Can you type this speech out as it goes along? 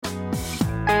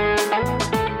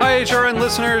HRN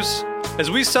listeners.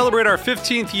 As we celebrate our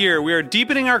 15th year, we are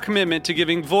deepening our commitment to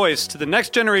giving voice to the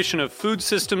next generation of food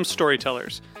systems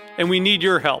storytellers, and we need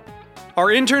your help. Our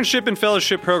internship and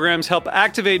fellowship programs help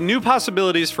activate new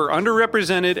possibilities for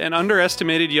underrepresented and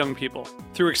underestimated young people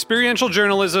through experiential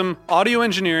journalism, audio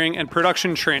engineering, and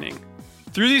production training.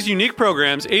 Through these unique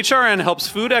programs, HRN helps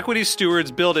food equity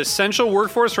stewards build essential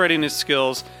workforce readiness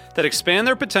skills that expand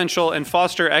their potential and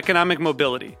foster economic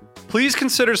mobility. Please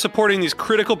consider supporting these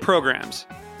critical programs.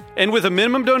 And with a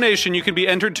minimum donation, you can be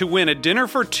entered to win a dinner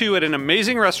for two at an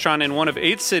amazing restaurant in one of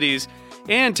 8 cities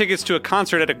and tickets to a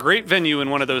concert at a great venue in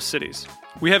one of those cities.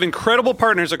 We have incredible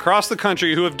partners across the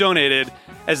country who have donated,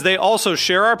 as they also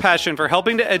share our passion for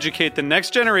helping to educate the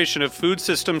next generation of food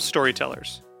systems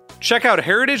storytellers. Check out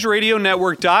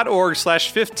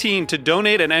heritageradionetwork.org/15 to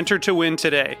donate and enter to win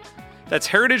today. That's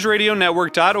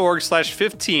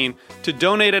heritageradionetwork.org/15 to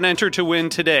donate and enter to win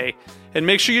today. And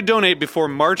make sure you donate before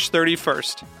March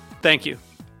 31st. Thank you.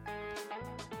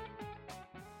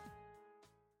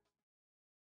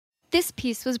 This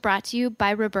piece was brought to you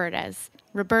by Roberta's,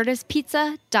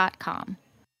 robertaspizza.com.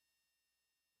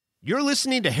 You're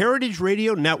listening to Heritage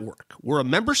Radio Network. We're a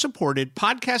member-supported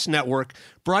podcast network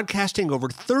broadcasting over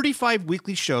 35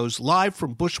 weekly shows live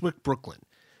from Bushwick, Brooklyn.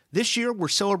 This year, we're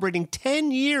celebrating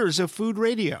 10 years of food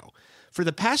radio. For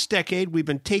the past decade, we've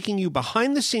been taking you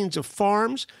behind the scenes of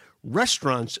farms,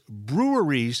 restaurants,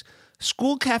 breweries,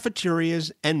 school cafeterias,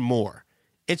 and more.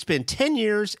 It's been 10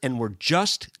 years, and we're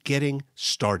just getting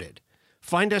started.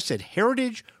 Find us at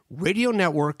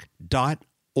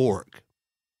heritageradionetwork.org.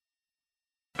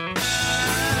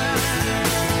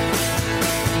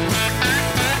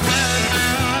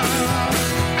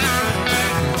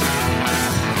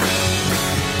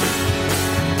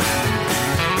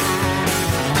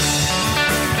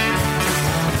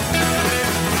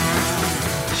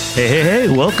 Hey,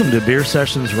 welcome to Beer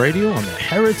Sessions Radio on the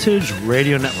Heritage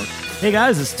Radio Network. Hey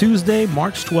guys, it's Tuesday,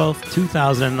 March 12th,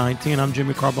 2019. I'm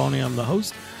Jimmy Carboni, I'm the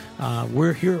host.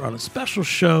 We're here on a special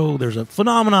show. There's a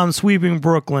phenomenon sweeping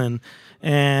Brooklyn,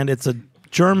 and it's a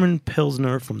German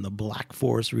Pilsner from the Black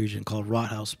Forest region called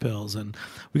Rothaus Pils. And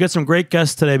we got some great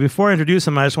guests today. Before I introduce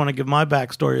them, I just want to give my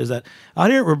backstory is that out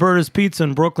here at Roberta's Pizza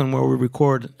in Brooklyn, where we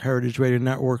record Heritage Radio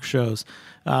Network shows,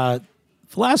 for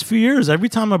the last few years, every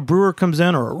time a brewer comes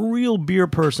in or a real beer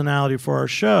personality for our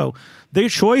show, their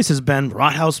choice has been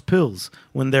Rothaus Pils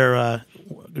when they're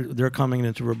coming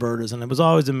into Roberta's, and it was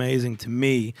always amazing to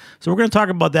me. So we're going to talk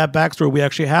about that backstory. We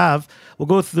actually have, we'll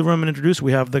go through the room and introduce.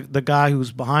 We have the guy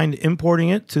who's behind importing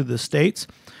it to the States,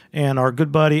 and our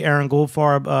good buddy Aaron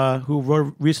Goldfarb, who wrote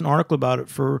a recent article about it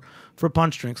for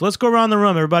Punch Drinks. Let's go around the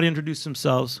room. Everybody introduce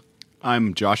themselves.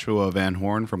 I'm Joshua Van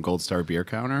Horn from Gold Star Beer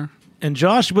Counter. And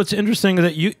Josh, what's interesting is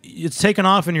that it's taken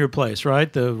off in your place,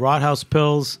 right? The Rothaus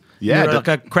Pils. Yeah, like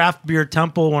a craft beer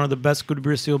temple, one of the best good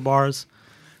beer seal bars.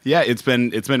 Yeah, it's been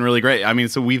really great. I mean,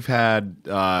 so we've carried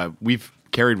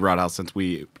Rothaus since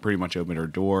we pretty much opened our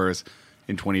doors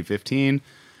in 2015,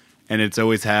 and it's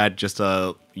always had just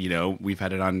we've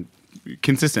had it on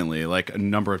consistently, like a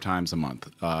number of times a month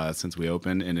since we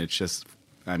opened, and it's just,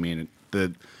 I mean,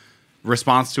 the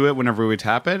response to it whenever we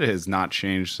tap it has not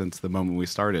changed since the moment we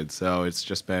started. So it's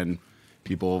just been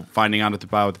people finding out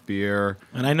about the beer,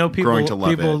 and I know people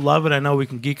love it. I know we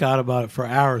can geek out about it for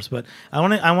hours, but I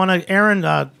want to, Aaron,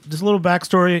 just a little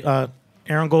backstory.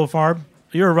 Aaron Goldfarb,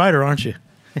 you're a writer, aren't you?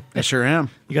 I sure am.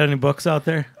 You got any books out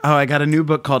there? Oh, I got a new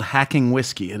book called Hacking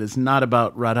Whiskey. It is not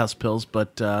about Rothaus Pils,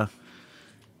 but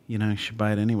you should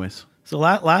buy it anyways. So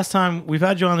last time, we've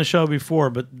had you on the show before,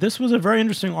 but this was a very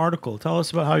interesting article. Tell us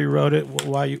about how you wrote it,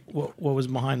 what was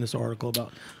behind this article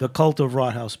about the cult of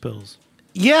Rothaus Pils.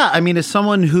 Yeah, I mean, as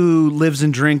someone who lives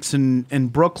and drinks in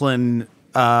Brooklyn,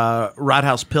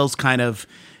 Rothaus Pils kind of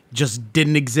just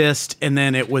didn't exist, and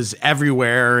then it was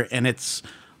everywhere, and it's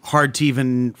hard to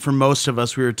even, for most of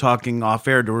us, we were talking off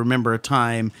air, to remember a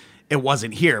time it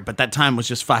wasn't here, but that time was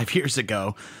just 5 years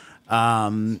ago.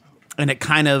 And it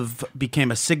kind of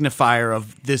became a signifier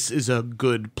of this is a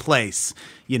good place,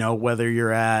 whether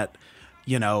you're at,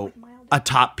 a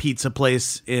top pizza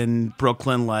place in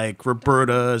Brooklyn like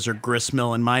Roberta's or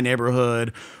Gristmill in my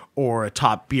neighborhood, or a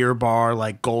top beer bar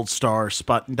like Gold Star,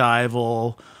 Sput and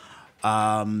Dival.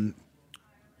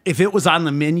 If it was on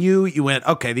the menu, you went,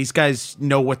 okay, these guys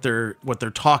know what they're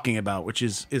talking about, which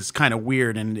is kind of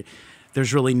weird. And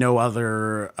there's really no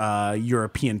other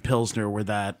European Pilsner where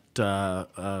that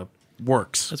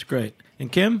works. That's great.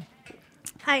 And Kim?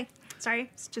 Hi. Sorry,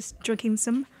 it's just drinking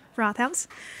some Rothaus.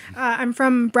 I'm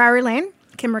from Browery Lane,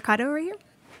 Kim Mercado over here.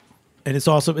 And it's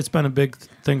been a big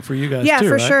thing for you guys too, yeah,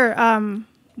 for right? sure.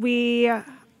 We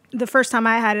the first time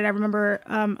I had it, I remember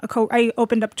I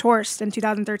opened up Torst in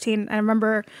 2013. I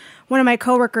remember one of my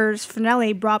coworkers,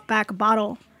 Finelli, brought back a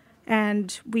bottle,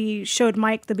 and we showed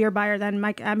Mike, the beer buyer, then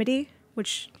Mike Amity,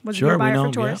 which was the beer buyer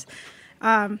for Torst.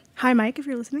 Yeah. Hi, Mike, if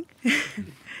you're listening.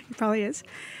 He probably is.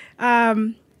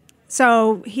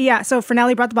 So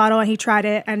Finelli brought the bottle, and he tried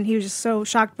it, and he was just so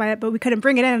shocked by it, but we couldn't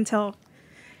bring it in until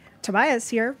Tobias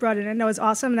here brought it in. That was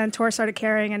awesome. And then Torst started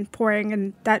carrying and pouring,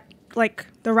 and that, like,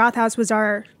 the Rothaus was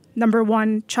our number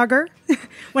one chugger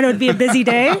when it would be a busy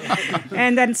day.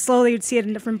 And then slowly you'd see it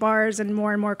in different bars and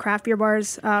more craft beer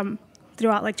bars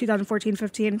throughout like 2014,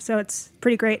 15. So it's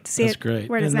pretty great to see That's it great.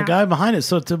 where it is and now. the guy behind it.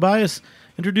 So Tobias,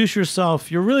 introduce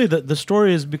yourself. You're really, the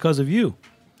story is because of you.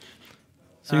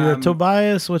 So you're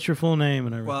Tobias, what's your full name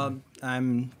and everything? Well,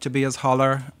 I'm Tobias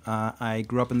Holler. I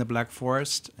grew up in the Black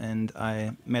Forest, and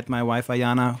I met my wife,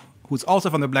 Ayana, who's also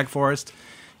from the Black Forest,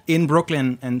 in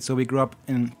Brooklyn. And so we grew up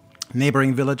in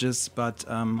neighboring villages, but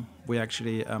we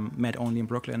actually met only in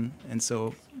Brooklyn. And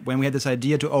so when we had this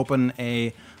idea to open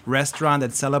a restaurant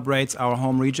that celebrates our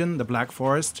home region, the Black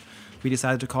Forest, we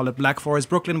decided to call it Black Forest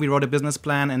Brooklyn. We wrote a business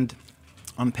plan, and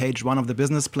on page 1 of the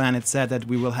business plan, it said that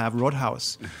we will have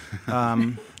Rothaus.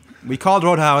 We called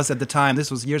Rothaus at the time,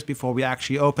 this was years before we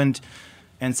actually opened,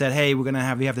 and said, hey, we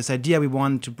have this idea, we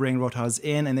want to bring Rothaus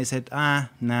in. And they said,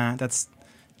 nah, that's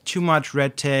too much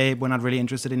red tape. We're not really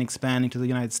interested in expanding to the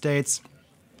United States,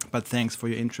 but thanks for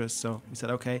your interest. So we said,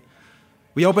 okay.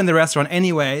 We opened the restaurant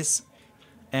anyways,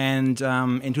 and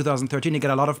in 2013, it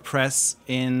got a lot of press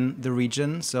in the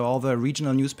region. So all the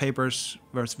regional newspapers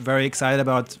were very excited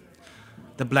about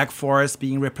the Black Forest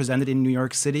being represented in New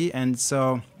York City. And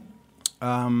so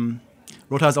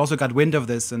Rothaus also got wind of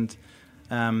this, and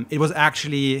it was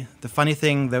actually the funny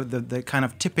thing, the kind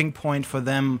of tipping point for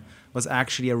them was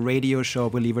actually a radio show,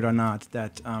 believe it or not,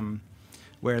 that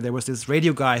where there was this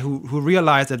radio guy who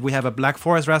realized that we have a Black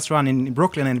Forest restaurant in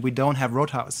Brooklyn and we don't have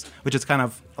Rothaus, which is kind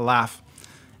of a laugh.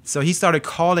 So he started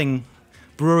calling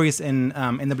breweries in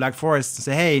the Black Forest to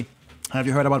say, hey, have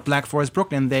you heard about Black Forest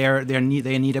Brooklyn?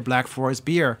 They need a Black Forest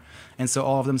beer. And so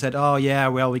all of them said, oh, yeah,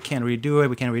 well, we can't really do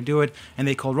it. And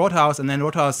they called Rothaus, and then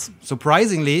Rothaus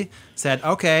surprisingly said,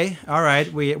 okay, all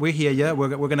right, we hear you.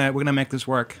 We're gonna make this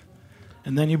work.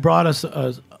 And then you brought us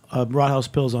a Rothaus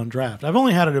Pils on draft. I've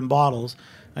only had it in bottles.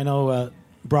 I know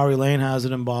Browery Lane has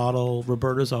it in bottle.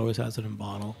 Roberta's always has it in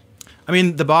bottle. I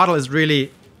mean, the bottle is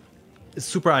really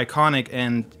super iconic,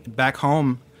 and back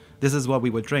home, this is what we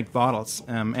would drink, bottles.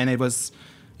 And it was,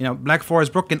 Black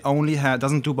Forest Brooklyn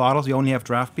doesn't do bottles. We only have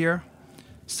draft beer.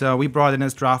 So we brought in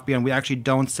as draft beer, and we actually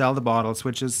don't sell the bottles,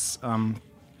 which is I'm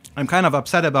kind of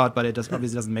upset about, but it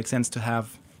obviously doesn't make sense to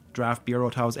have draft beer,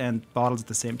 Rothaus, and bottles at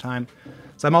the same time.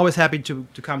 So I'm always happy to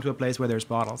come to a place where there's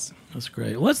bottles. That's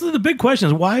great. Well, the big question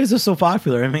is, why is this so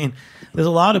popular? I mean, there's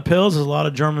a lot of pils, there's a lot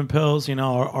of German pils.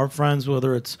 Our friends,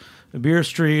 whether it's Beer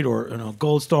Street or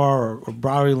Gold Star or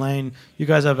Browery Lane, you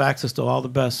guys have access to all the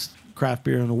best craft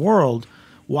beer in the world.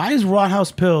 Why is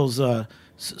Rothaus Pils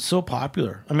so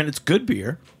popular? I mean, it's good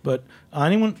beer, but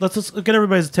let's get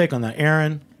everybody's take on that.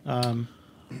 Aaron?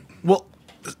 Well,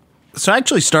 so I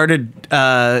actually started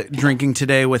drinking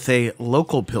today with a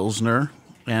local Pilsner,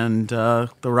 and the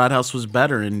Rothaus was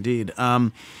better indeed.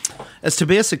 As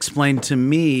Tobias explained to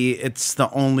me, it's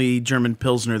the only German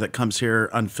Pilsner that comes here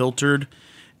unfiltered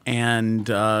and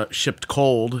shipped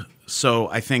cold. So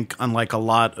I think, unlike a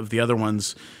lot of the other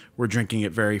ones, we're drinking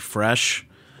it very fresh.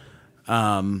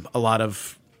 A lot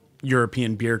of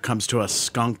European beer comes to us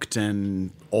skunked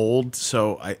and old,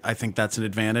 so I think that's an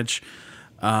advantage.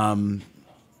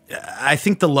 I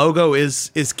think the logo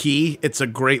is key. It's a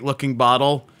great looking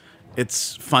bottle.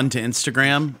 It's fun to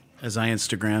Instagram, as I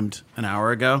Instagrammed an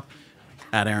hour ago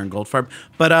at Aaron Goldfarb.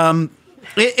 But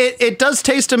it does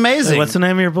taste amazing. Hey, what's the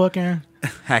name of your book, Aaron?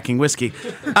 Hacking Whiskey.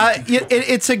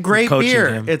 It's a great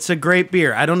beer. Him. It's a great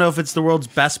beer. I don't know if it's the world's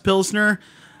best Pilsner.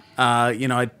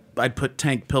 I'd put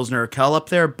Tank Pilsner or Kel up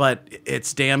there, but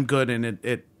it's damn good, and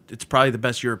it's probably the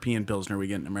best European Pilsner we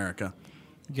get in America.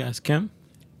 You guys, Kim?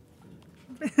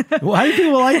 Why do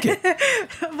people like it?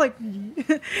 Like,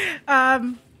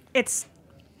 it's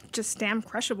just damn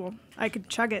crushable. I could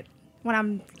chug it when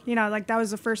I'm, that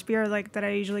was the first beer that I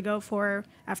usually go for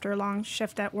after a long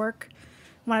shift at work.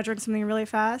 When I drink something really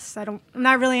fast, I'm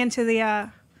not really into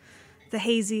the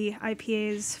hazy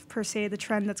IPAs per se, the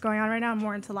trend that's going on right now. I'm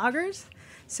more into lagers,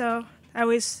 so I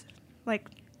always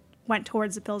went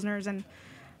towards the Pilsners, and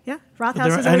yeah, Rothaus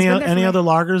has always been there any for other me.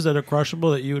 lagers that are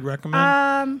crushable that you would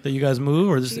recommend that you guys move,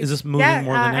 or is this moving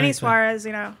more than anything? Any Suarez,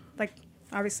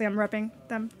 obviously I'm repping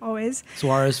them always.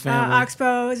 Suarez family.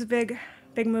 Oxbow is a big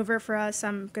mover for us.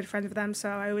 I'm good friends with them, so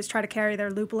I always try to carry their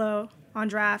Lupolo on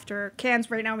draft or cans.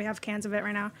 Right now we have cans of it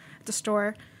right now at the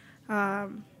store.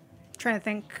 Trying to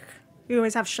think. We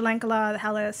always have Schlenkela, the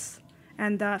Helles,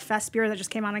 and the Fest beer that just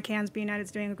came out in cans. Be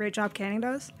United's doing a great job canning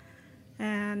those.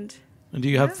 And do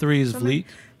you have Three's Vliet?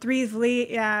 Three's Vliet,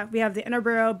 yeah. We have the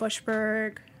Interborough,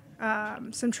 Bushberg,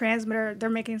 some Transmitter. They're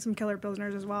making some killer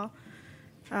Pilsners as well.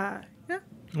 Yeah.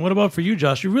 And what about for you,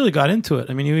 Josh? You really got into it.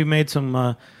 I mean, you made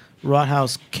some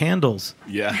Rothaus candles.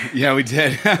 Yeah, we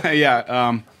did.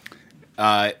 Yeah.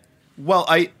 Well,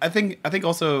 I think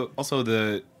also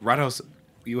the Rothaus,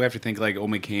 you have to think like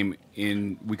only came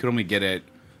in. We could only get it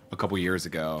a couple years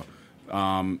ago.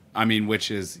 I mean, which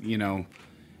is, you know,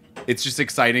 it's just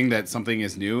exciting that something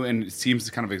is new, and it seems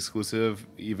kind of exclusive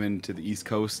even to the East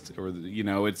Coast, or you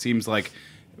know, it seems like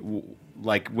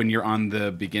when you're on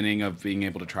the beginning of being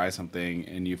able to try something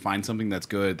and you find something that's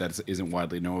good that isn't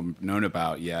widely known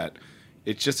about yet.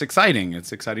 It's just exciting.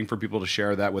 It's exciting for people to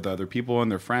share that with other people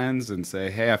and their friends and say,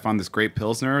 hey, I found this great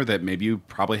Pilsner that maybe you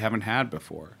probably haven't had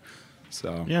before.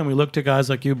 So yeah, and we look to guys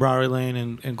like you, Briary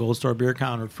Lane, and Gold Star Beer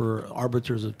Counter for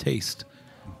arbiters of taste.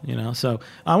 You know, so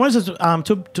what is this?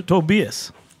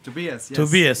 Tobias. Tobias, yes.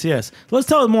 Tobias, yes. Let's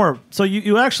tell it more. So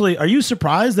you actually, are you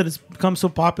surprised that it's become so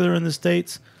popular in the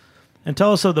States? And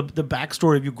tell us the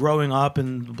backstory of you growing up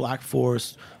in the Black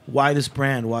Forest. Why this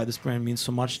brand means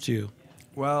so much to you.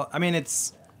 Well, I mean,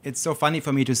 it's so funny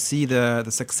for me to see the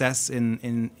success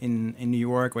in New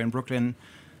York or in Brooklyn,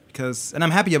 and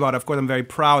I'm happy about it. Of course, I'm very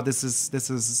proud. This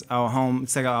is our home.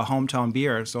 It's like our hometown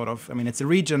beer, sort of. I mean, it's a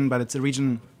region, but it's a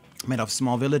region made of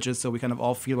small villages, so we kind of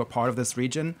all feel we're part of this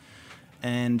region.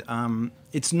 And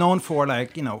it's known for,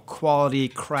 like, you know, quality,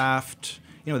 craft.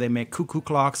 You know, they make cuckoo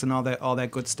clocks and all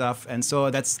that good stuff. And so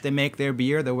they make their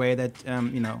beer the way that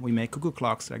you know, we make cuckoo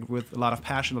clocks, like with a lot of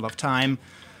passion, a lot of time,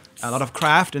 a lot of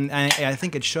craft, and I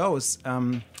think it shows.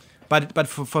 But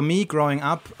for me, growing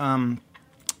up,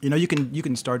 you know, you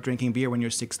can start drinking beer when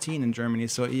you're 16 in Germany.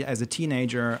 So as a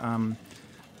teenager,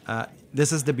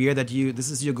 this is the beer this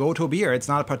is your go-to beer. It's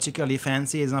not particularly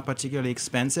fancy. It's not particularly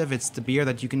expensive. It's the beer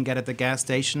that you can get at the gas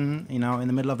station, you know, in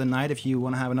the middle of the night if you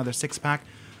want to have another 6-pack.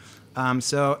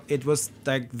 So it was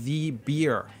like the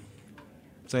beer.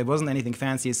 So it wasn't anything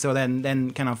fancy. So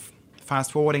then kind of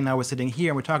fast forwarding, now we're sitting here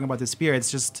and we're talking about this beer. It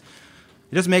just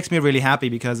makes me really happy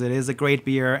because it is a great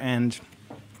beer, and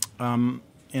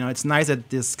you know, it's nice that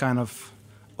this kind of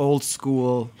old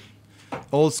school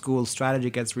strategy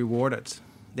gets rewarded.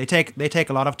 They take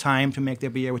a lot of time to make their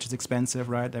beer, which is expensive,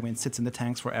 right? I mean, it sits in the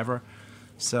tanks forever.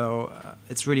 So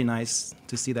it's really nice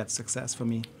to see that success for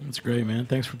me. That's great, man.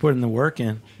 Thanks for putting the work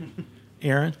in.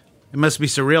 Aaron? It must be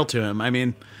surreal to him. I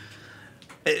mean,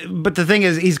 but the thing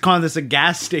is, he's calling this a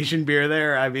gas station beer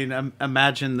there. I mean,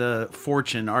 imagine the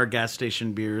fortune our gas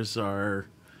station beers are.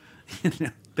 You know,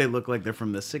 they look like they're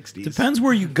from the 60s. Depends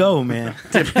where you go, man.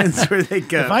 Depends where they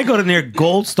go. If I go to near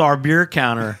Gold Star Beer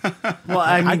Counter. Well,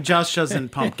 I mean, Josh doesn't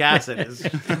pump gas in his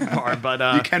car,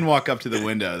 but... you can walk up to the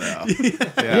window, though.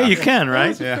 Yeah, you can,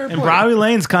 right? Yeah. And Briary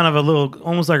Lane's kind of a little,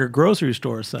 almost like a grocery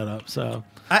store setup, so...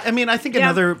 I mean, I think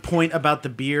another point about the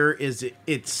beer is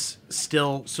it's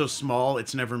still so small,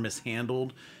 it's never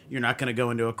mishandled. You're not going to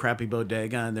go into a crappy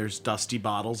bodega and there's dusty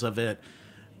bottles of it.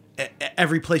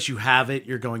 Every place you have it,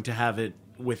 you're going to have it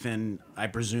within, I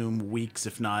presume, weeks,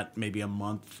 if not maybe a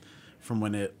month from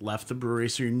when it left the brewery.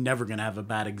 So you're never going to have a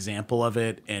bad example of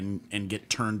it and get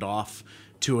turned off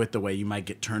to it the way you might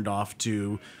get turned off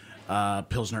to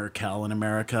Pilsner or Kel in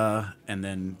America, and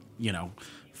then, you know,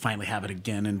 finally have it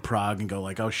again in Prague and go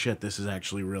like, oh shit, this is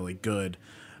actually really good.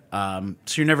 So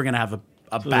you're never going to have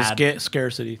a bad...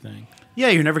 scarcity thing. Yeah,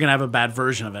 you're never going to have a bad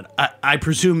version of it. I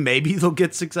presume maybe they'll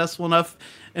get successful enough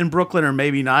in Brooklyn, or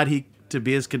maybe not.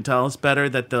 Tobias can tell us better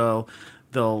that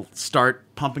they'll start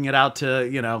pumping it out to,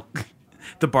 you know,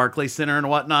 the Barclays Center and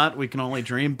whatnot. We can only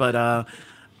dream. But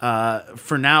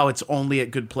for now, it's only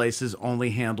at good places, only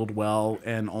handled well,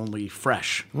 and only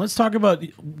fresh. Let's talk about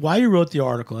why you wrote the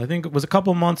article. I think it was a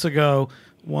couple months ago.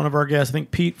 One of our guests, I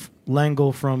think Pete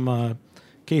Lengel from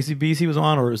KCBC was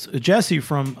on, or it was Jesse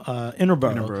from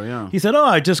Interborough. Yeah. He said,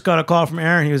 I just got a call from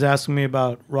Aaron. He was asking me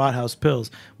about Rothaus Pils.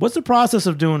 What's the process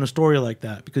of doing a story like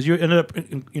that? Because you ended up,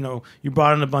 you know, you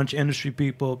brought in a bunch of industry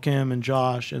people, Kim and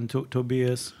Josh and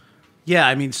Tobias. Yeah,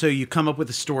 I mean, so you come up with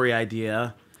a story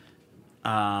idea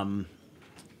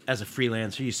as a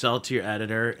freelancer, you sell it to your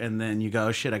editor, and then you go,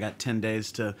 oh, shit, I got 10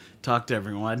 days to talk to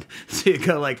everyone. So you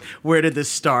go like, where did this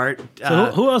start? So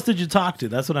who else did you talk to?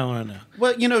 That's what I want to know.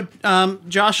 Well, you know,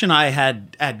 Josh and I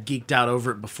had geeked out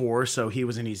over it before, so he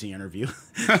was an easy interview.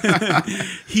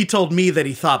 He told me that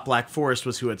he thought Black Forest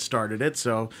was who had started it,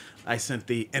 so I sent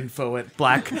the info at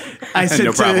black. I sent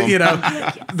No problem.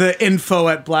 the info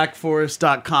at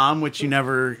blackforest.com, which you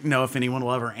never know if anyone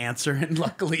will ever answer. And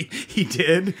luckily he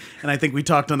did. And I think we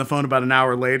talked on the phone about an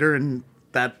hour later, and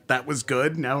that was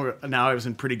good. Now I was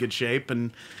in pretty good shape.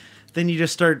 And then you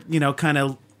just start, kind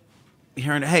of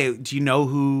hearing, hey, do you know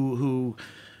who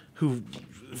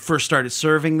first started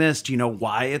serving this? Do you know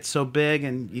why it's so big?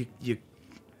 And you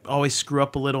always screw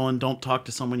up a little and don't talk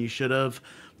to someone you should have.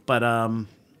 But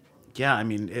yeah, I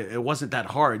mean, it wasn't that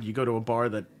hard. You go to a bar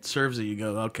that serves it, you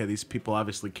go, okay, these people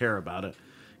obviously care about it.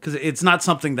 Because it's not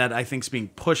something that I think is being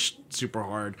pushed super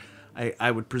hard.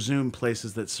 I would presume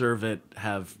places that serve it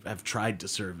have tried to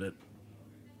serve it.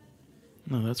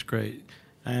 No, that's great.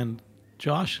 And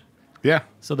Josh? Yeah.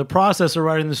 So the process of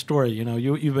writing the story,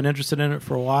 you've been interested in it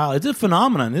for a while. It's a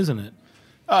phenomenon, isn't it?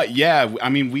 Yeah. I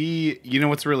mean,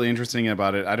 what's really interesting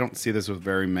about it, I don't see this with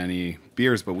very many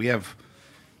beers, but we have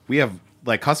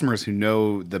like customers who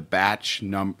know the batch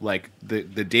like the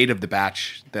date of the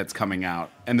batch that's coming out,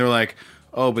 and they're like,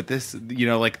 oh, but this,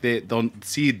 like they'll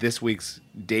see this week's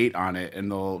date on it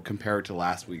and they'll compare it to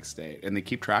last week's date, and they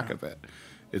keep track of it.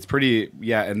 It's pretty,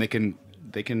 yeah, and they can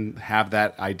have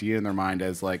that idea in their mind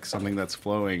as like something that's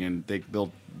flowing, and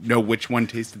they'll know which one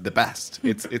tasted the best.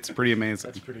 It's pretty amazing.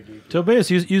 That's pretty deep.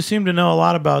 Tobias, you seem to know a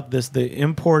lot about this, the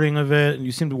importing of it, and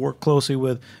you seem to work closely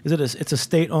with. It's a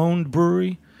state-owned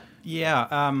brewery?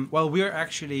 Yeah. Well, we're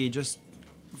actually, just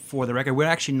for the record, we're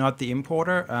actually not the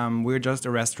importer. We're just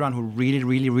a restaurant who really,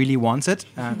 really, really wants it,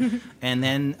 and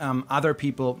then other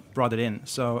people brought it in.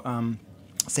 So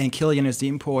St. Killian is the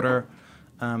importer.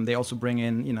 They also bring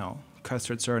in,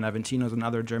 Custard Sir and Aventinos and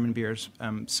other German beers.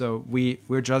 So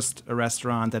we're just a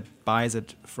restaurant that buys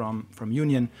it from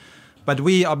Union. But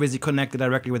we obviously connected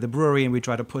directly with the brewery, and we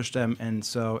try to push them. And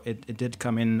so it did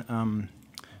come in.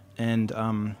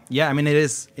 Yeah, I mean, it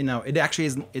is, it actually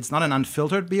is, it's not an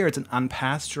unfiltered beer. It's an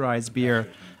unpasteurized beer.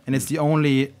 And it's the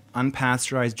only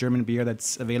unpasteurized German beer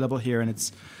that's available here. And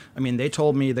they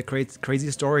told me the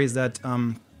crazy stories that,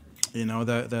 the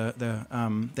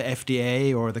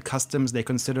FDA or the customs, they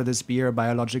consider this beer a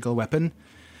biological weapon.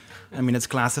 I mean, it's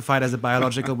classified as a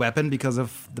biological weapon because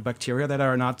of the bacteria that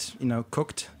are not,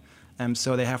 cooked.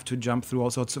 So they have to jump through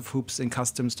all sorts of hoops in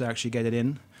customs to actually get it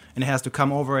in. And it has to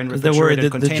come over in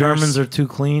refrigerated containers. The Germans are too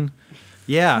clean?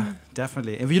 Yeah,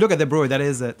 definitely. If you look at the brewery, that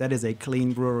is a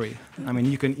clean brewery. I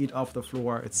mean, you can eat off the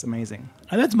floor. It's amazing.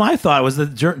 And that's my thought, was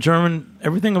that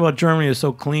everything about Germany is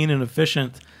so clean and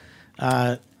efficient.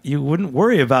 You wouldn't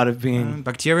worry about it being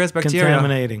bacteria is bacteria.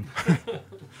 Contaminating.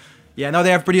 Yeah, no,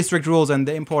 they have pretty strict rules, and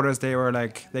the importers,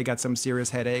 they got some serious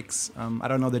headaches. I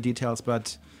don't know the details,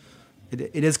 but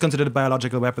it is considered a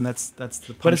biological weapon. That's the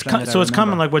punchline. But it's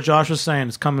coming, like what Josh was saying.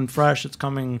 It's coming fresh. It's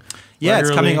coming. Yeah,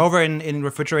 regularly. It's coming over in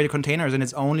refrigerated containers, and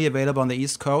it's only available on the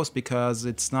East Coast because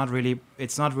it's not really.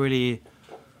 There's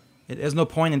no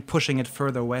point in pushing it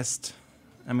further west.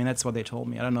 I mean, that's what they told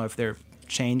me. I don't know if they're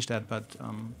changed that, but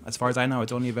as far as I know,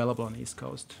 it's only available on the East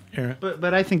Coast. Yeah.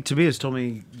 But I think Tobias told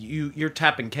me you're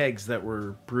tapping kegs that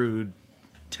were brewed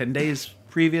 10 days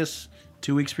previous,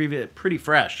 2 weeks previous, pretty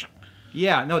fresh.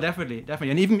 Yeah, no, definitely.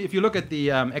 And even if you look at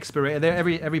the expiration,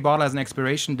 every bottle has an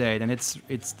expiration date, and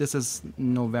this is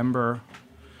November.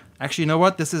 Actually, you know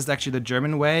what? This is actually the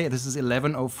German way. This is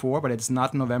 11/04, but it's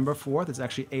not November 4th. It's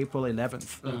actually April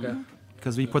 11th. Okay.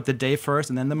 Because we put the day first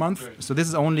and then the month. Right. So this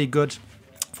is only good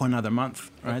for another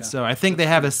month, right? Okay. So I think they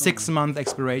have a 6-month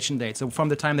expiration date. So from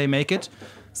the time they make it,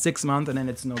 6 months, and then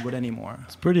it's no good anymore.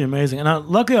 It's pretty amazing. And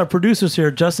luckily, our producer's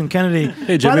here, Justin Kennedy.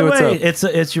 Hey, Jimmy, by the what's way,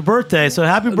 up? It's your birthday, so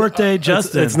happy birthday,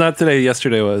 Justin. It's not today.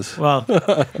 Yesterday was. Well,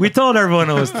 we told everyone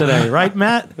it was today, right,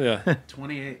 Matt? Yeah.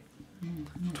 28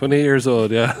 years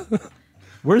old, yeah.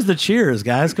 Where's the cheers,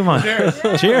 guys? Come on. Cheers.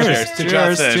 Cheers to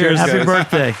Justin. Cheers. Happy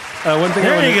birthday. One thing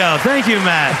there you go. Thank you,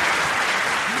 Matt.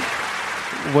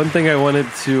 One thing I wanted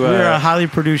to... We're a highly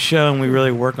produced show, and we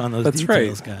really work on those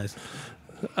details, right.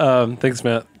 guys. Thanks,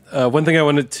 Matt. One thing I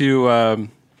wanted to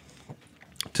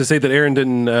say that Aaron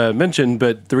didn't mention,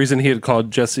 but the reason he had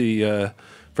called Jesse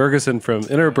Ferguson from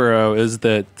Interborough is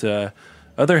that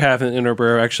other half in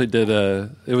Interborough actually did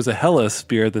it was a Hellas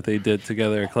beer that they did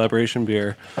together, a collaboration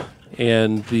beer,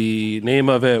 and the name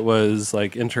of it was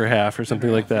like Interhalf or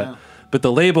something like that. Yeah. But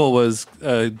the label was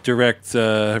a direct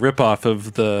ripoff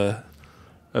of the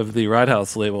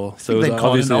Rothaus label. So they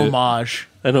call it an homage.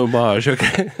 An homage,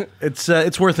 okay.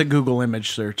 It's worth a Google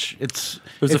image search. It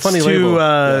was a funny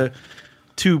label.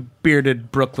 Two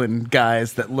bearded Brooklyn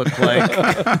guys that look like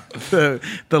the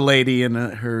lady in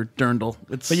her dirndl.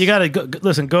 But you got to go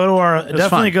to our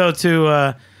definitely go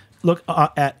to look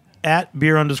at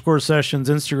beer_sessions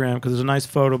Instagram, because there's a nice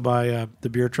photo by the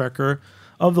Beer Trekker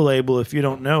of the label if you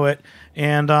don't know it.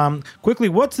 And quickly,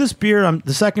 what's this beer?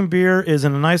 The second beer is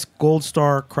in a nice Gold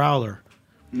Star Crowler.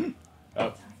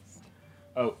 Oh,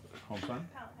 hold on.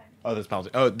 Oh, this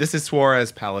Palatine. Oh, this is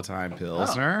Suarez Palatine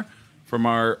Pilsner from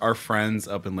our friends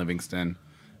up in Livingston.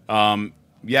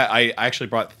 Yeah, I actually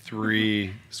brought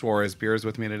 3 Suarez beers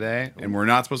with me today, and we're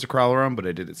not supposed to crowler them, but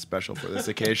I did it special for this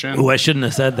occasion. Oh, I shouldn't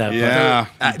have said that. Yeah,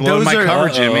 blowing my cover,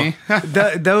 Jimmy.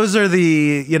 Those are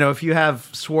the, if you have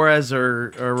Suarez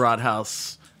or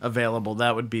Rothaus available,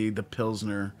 that would be the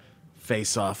Pilsner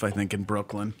face-off, I think, in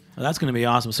Brooklyn. Well, that's going to be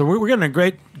awesome. So we're getting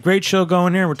a great show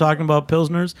going here. We're talking about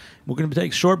Pilsners. We're going to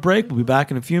take a short break. We'll be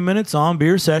back in a few minutes on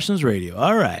Beer Sessions Radio.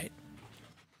 All right.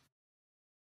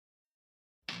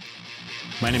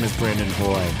 My name is Brandon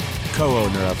Hoy,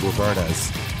 co-owner of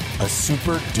Roberta's, a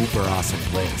super duper awesome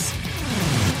place.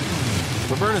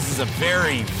 Roberta's is a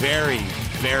very, very,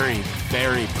 very,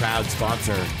 very proud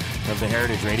sponsor of the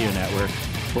Heritage Radio Network.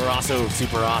 We're also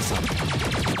super awesome.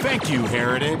 Thank you,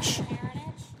 Heritage.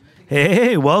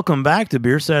 Hey, welcome back to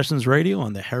Beer Sessions Radio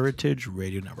on the Heritage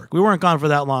Radio Network. We weren't gone for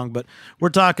that long, but we're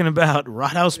talking about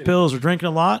Rothaus Pils. We're drinking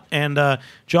a lot. And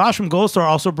Josh from Gold Star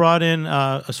also brought in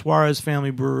a Suarez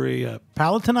Family Brewery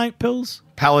Palatinite Pils.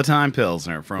 Palatine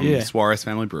Pilsner from Suarez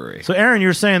Family Brewery. So, Aaron,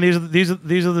 you're saying these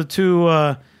are the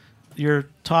two your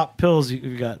top Pils.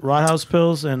 You got Rothaus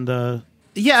Pils and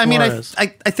I mean, Suarez. I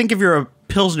think if you're a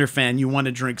Pilsner fan, you want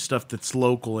to drink stuff that's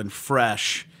local and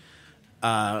fresh.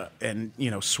 And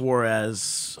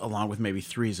Suarez, along with maybe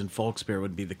Threes and Folksbier,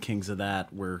 would be the kings of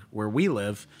that where we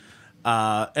live.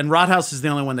 And Rothaus is the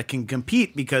only one that can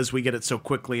compete because we get it so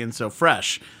quickly and so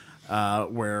fresh.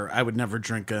 Where I would never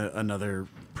drink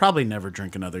probably never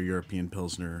drink another European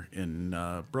Pilsner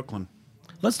in Brooklyn.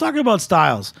 Let's talk about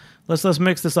styles. Let's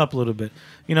mix this up a little bit.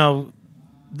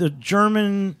 The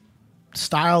German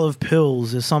style of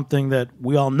Pils is something that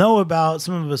we all know about.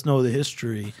 Some of us know the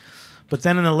history. But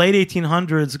then in the late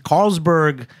 1800s,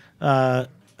 Carlsberg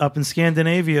up in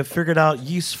Scandinavia figured out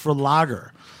yeast for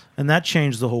lager, and that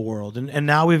changed the whole world. And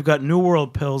now we've got New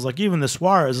World Pils, like even the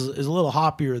Suarez is a little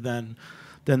hoppier than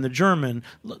the German.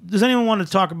 Does anyone want to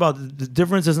talk about the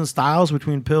differences in styles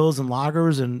between Pils and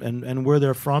lagers and where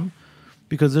they're from?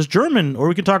 Because this German, or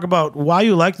we can talk about why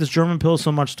you like this German Pils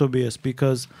so much, Tobias,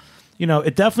 because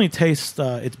it definitely tastes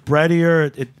it's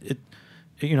breadier. It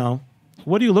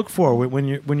what do you look for when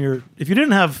you're if you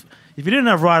didn't have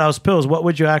Rothaus Pils, what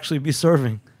would you actually be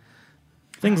serving?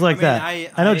 Things like that.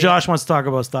 I know Josh wants to talk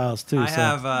about styles too.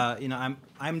 Have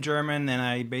I'm German, and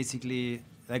I basically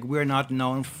we're not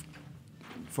known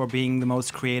for being the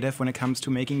most creative when it comes to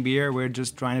making beer. We're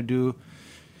just trying to do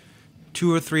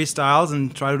 2 or 3 styles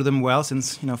and try to do them well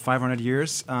since 500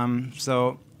 years.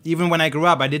 So even when I grew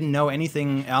up, I didn't know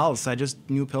anything else. I just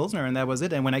knew Pilsner, and that was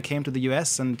it. And when I came to the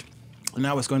U.S. and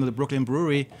I was going to the Brooklyn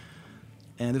Brewery,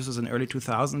 and this was in early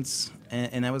 2000s,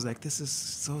 and I was like, this is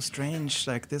so strange.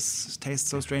 Like, this tastes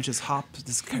so strange. This hop,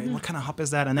 what kind of hop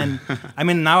is that? And then,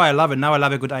 now I love it. Now I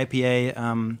love a good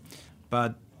IPA.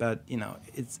 But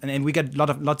it's and we get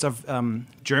lots of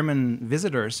German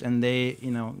visitors, and they,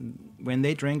 when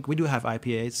they drink, we do have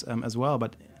IPAs as well,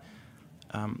 but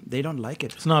they don't like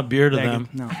it. It's not beer to them.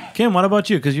 No. Kim, what about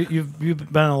you? Because you've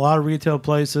been in a lot of retail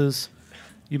places.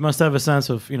 You must have a sense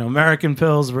of, American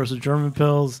Pils versus German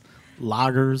Pils,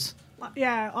 lagers.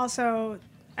 Yeah, also,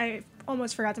 I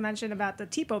almost forgot to mention about the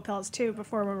Tipo Pils, too,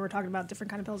 before when we were talking about different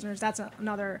kind of Pilsners. That's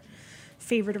another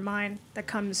favorite of mine that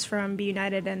comes from Be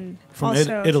United and from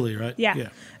also Italy, right? Yeah,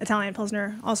 Italian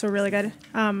Pilsner, also really good.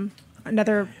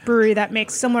 Another brewery that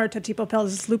makes similar to Tipo Pils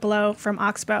is Lupolo from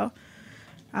Oxbow.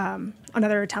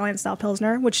 Another Italian-style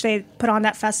Pilsner, which they put on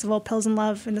that festival, Pils in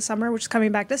Love, in the summer, which is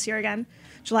coming back this year again.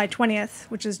 July 20th,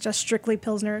 which is just strictly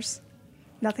Pilsners.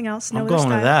 Nothing else. No I'm other going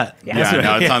style. to that.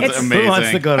 Yeah, it sounds amazing. Who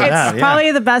wants to go to that? It's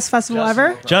probably the best festival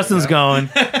ever. Justin's going.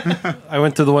 I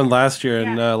went to the one last year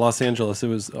in Los Angeles. It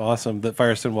was awesome that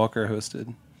Firestone Walker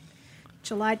hosted.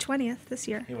 July 20th this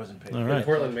year. He wasn't paid. All right.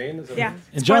 Portland, Maine? Is that Yeah.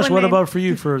 And Josh, what about for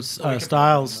you for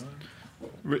styles?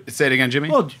 Say it again, Jimmy.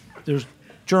 Well, there's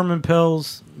German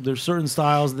Pils. There's certain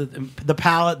styles that the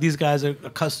palate. These guys are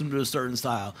accustomed to a certain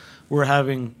style.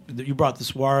 You brought the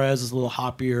Suarez, is a little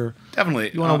hoppier.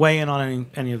 Definitely. You want to weigh in on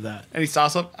any of that? Any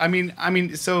sauce up?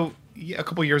 So a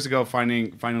couple years ago,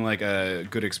 finding like a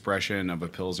good expression of a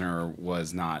Pilsner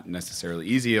was not necessarily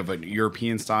easy, of a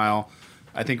European style.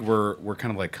 I think we're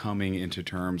kind of like coming into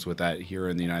terms with that here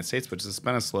in the United States, but it's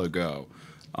been a slow go.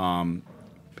 And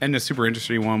a super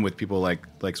interesting one with people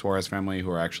like Suarez family who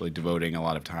are actually devoting a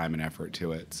lot of time and effort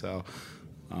to it. So,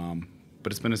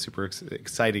 but it's been a super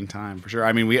exciting time for sure.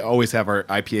 I mean, we always have our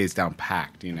IPAs down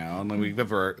packed, and then we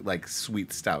have our like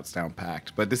sweet stouts down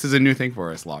packed. But this is a new thing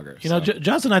for us loggers.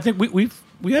 Johnson, I think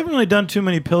we haven't really done too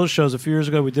many Pils shows. A few years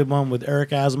ago, we did one with Eric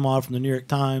Asimov from the New York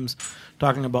Times,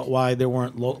 talking about why there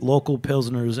weren't local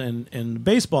Pilsners in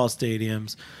baseball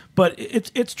stadiums. But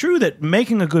it's true that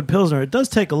making a good Pilsner, it does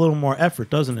take a little more effort,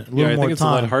 doesn't it? I think it's a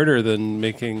lot harder than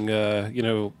making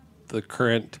the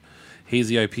current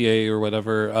hazy IPA or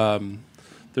whatever.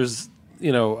 There's,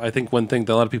 I think one thing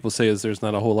that a lot of people say is there's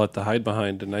not a whole lot to hide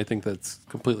behind, and I think that's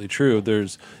completely true.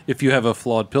 If you have a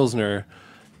flawed Pilsner,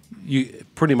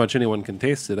 pretty much anyone can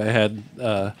taste it. I had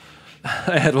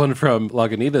one from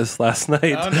Lagunitas last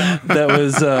night. Oh, no. That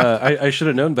was I should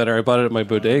have known better. I bought it at my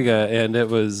bodega, and it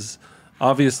was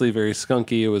obviously very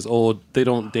skunky. It was old. They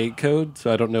don't date code,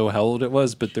 so I don't know how old it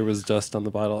was, but there was dust on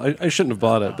the bottle. I shouldn't have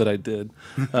bought it, but I did.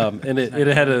 And it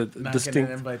had a distinct...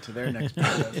 Not an invite to their next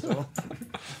podcast,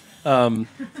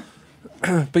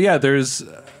 but yeah,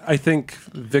 I think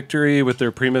Victory with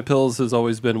their Prima Pils has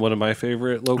always been one of my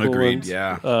favorite local ones.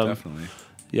 Yeah, definitely.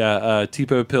 Yeah,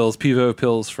 Pivo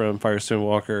Pils from Firestone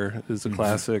Walker is a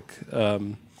classic.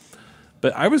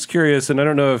 But I was curious, and I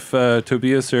don't know if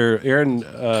Tobias or Aaron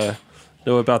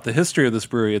know about the history of this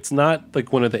brewery. It's not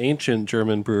like one of the ancient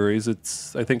German breweries.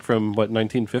 It's, I think, from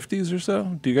 1950s or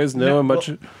so. Do you guys know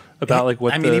much about like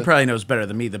what? He probably knows better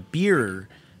than me. The beer,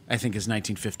 I think, is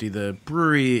 1950. The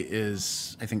brewery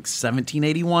is, I think,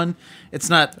 1781. It's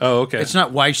not. Oh, okay. It's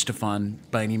not Weichstefan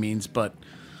by any means, but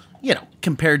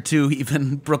compared to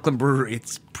even Brooklyn Brewery,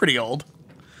 it's pretty old.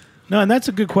 No, and that's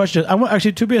a good question.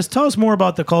 Actually, Tobias, tell us more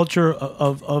about the culture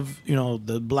of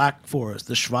the Black Forest,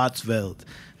 the Schwarzwald,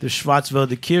 the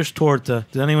Kirschtorte.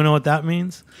 Does anyone know what that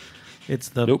means? It's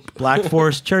the Black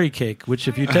Forest cherry cake, which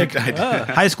if you take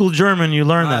high school German, you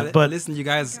learn that. But listen, you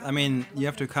guys, you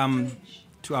have to come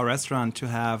to our restaurant to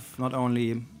have not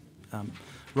only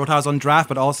Rothaus on draft,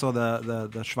 but also the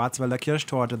Schwarzwälder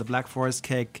Kirschtorte, the Black Forest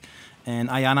cake. And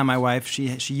Ayana, my wife,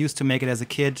 she used to make it as a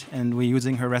kid, and we're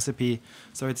using her recipe.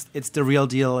 So it's the real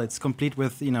deal. It's complete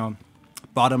with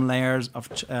bottom layers of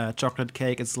chocolate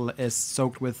cake. It's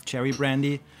soaked with cherry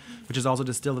brandy, which is also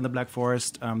distilled in the Black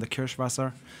Forest, the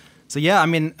Kirschwasser. So yeah,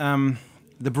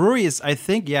 the brewery is, I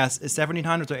think, yes, is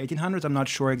 1700s or 1800s. I'm not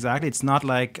sure exactly. It's not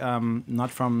like not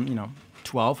from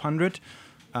 1200.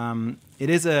 It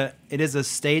is a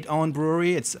state-owned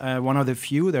brewery. It's one of the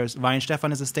few. There's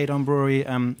Weinstefan is a state-owned brewery,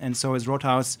 and so is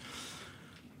Rothaus.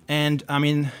 And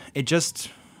it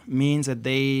just means that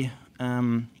they.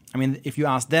 If you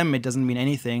ask them, it doesn't mean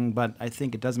anything. But I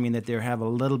think it does mean that they have a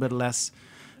little bit less.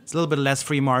 It's a little bit less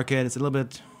free market. It's a little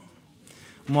bit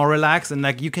more relaxed, and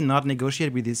you cannot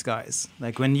negotiate with these guys.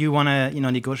 Like when you want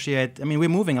to negotiate. We're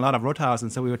moving a lot of Rothaus,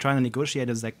 and so we were trying to negotiate.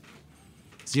 It's like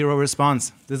zero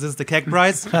response. This is the keg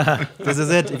price. This is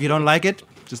it. If you don't like it,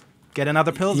 just get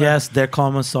another Pilsner. Yes, der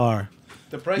Kommissar.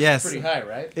 The price is pretty high,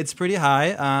 right? It's pretty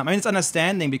high. It's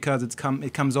understanding because it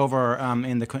comes over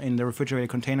in the refrigerated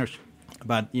containers.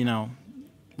 But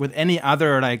with any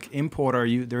other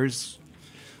importer, there's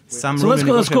some. So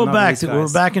let's go back. We're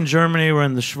back in Germany. We're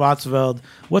in the Schwarzwald.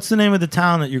 What's the name of the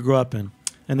town that you grew up in?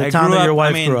 And the town that your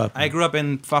wife grew up in? I grew up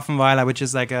in Pfaffenweiler, which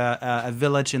is like a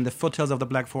village in the foothills of the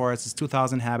Black Forest. It's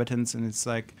 2,000 inhabitants, and it's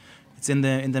in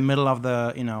the middle of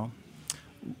the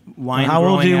wine. How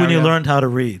old were you when you learned how to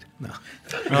read? No,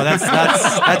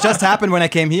 that just happened when I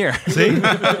came here. See?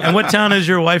 And what town is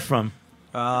your wife from?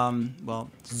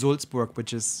 Sulzburg,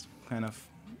 which is kind of.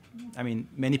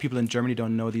 Many people in Germany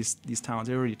don't know these towns.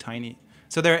 They're really tiny.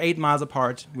 So they're 8 miles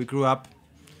apart. We grew up.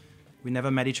 We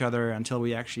never met each other until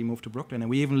we actually moved to Brooklyn, and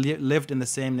we even lived in the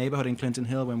same neighborhood in Clinton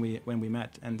Hill when we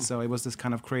met. And so it was this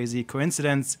kind of crazy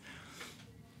coincidence.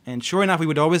 And sure enough, we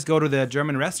would always go to the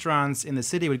German restaurants in the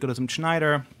city. We'd go to some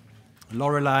Schneider,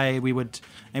 Lorelei. We would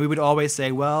always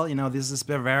say, well, this is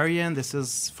Bavarian, this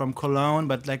is from Cologne,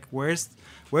 but where's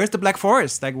the Black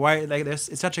Forest? Why?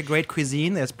 It's such a great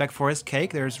cuisine. There's Black Forest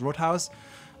cake. There's Rothaus.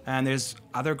 And there's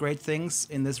other great things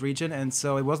in this region, and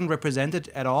so it wasn't represented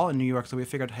at all in New York. So we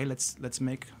figured, hey, let's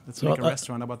make a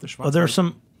restaurant about the Schwarzwald. Are there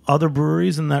some other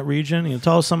breweries in that region?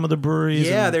 Tell us some of the breweries.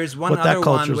 Yeah, there's one other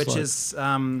one which is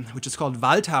called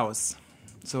Waldhaus.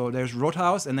 So there's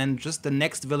Rothaus, and then just the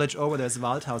next village over there's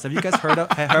Waldhaus. Have you guys heard of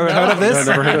this? I've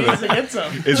never heard of it.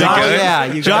 Is it good?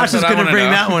 Yeah, Josh is going to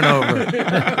bring that one over.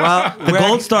 Well, the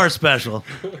Gold Star special.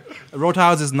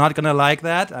 Rothaus is not going to like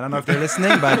that. I don't know if they're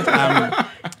listening, but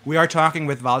we are talking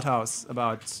with Waldhaus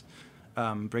about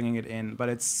bringing it in. But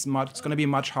it's going to be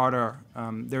much harder.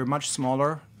 They're much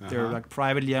smaller. They're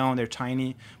privately owned. They're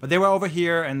tiny. But they were over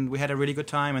here, and we had a really good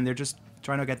time. And they're just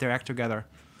trying to get their act together.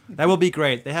 That will be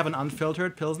great. They have an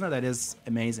unfiltered Pilsner that is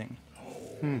amazing.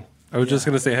 I was just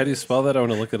going to say, how do you spell that? I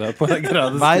want to look it up when I get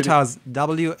out of the studio. Waldhaus,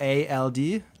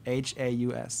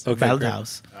 Waldhaus. Okay,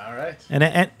 Waldhaus. All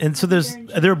right. And so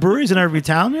there are breweries in every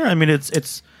town there. I mean,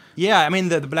 it's Yeah, I mean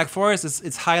the Black Forest is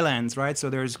it's highlands, right? So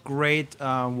there's great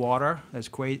water. There's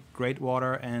great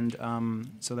water, and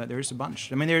so that there's a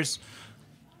bunch. I mean,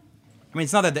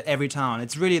 it's not that every town.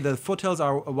 It's really the foothills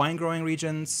are wine growing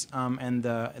regions, and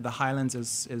the highlands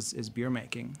is beer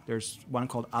making. There's one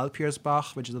called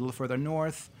Alpiersbach, which is a little further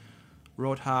north.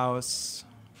 Rothaus.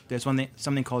 There's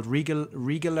something called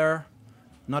Riegeler,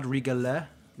 not Riegeler.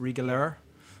 RIEGELE.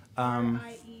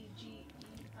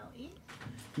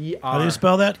 how do you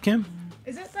spell that, Kim?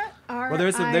 Is it that? Well,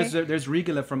 there's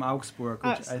Riegele from Augsburg,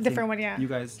 which I think different one, yeah. you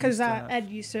guys because used to have. Ed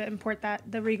used to import that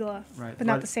the Riegele, Right. but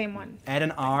not But- the same one. Add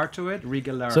an R to it,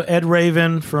 Riegeler. So Ed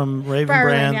Raven from Raven Briarland,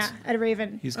 Brands. yeah, Ed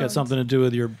Raven. He's got owns- something to do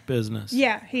with your business.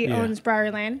 Yeah, he Yeah. owns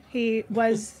Briarland. He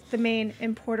was the main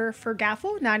importer for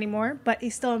Gaffel, not anymore, but he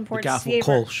still The imports Gaffel Jever.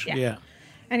 Kolsch. Yeah.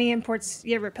 And he imports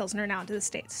Jever Pilsner now to the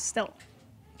States still.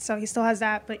 So he still has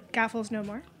that, but Gaffel's no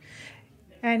more.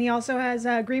 And he also has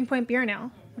Greenpoint Beer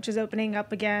now, which is opening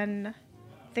up again,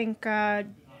 I think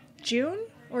June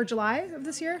or July of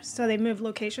this year. So they moved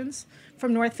locations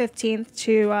from North 15th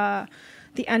to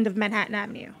the end of Manhattan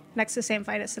Avenue, next to St.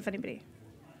 Vitus, if anybody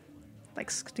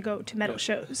likes to go to metal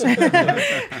shows.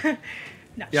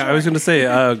 Not Yeah, sure. I was going to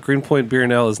say Greenpoint Beer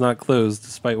and Ale is not closed,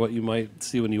 despite what you might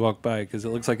see when you walk by, because it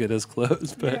looks like it is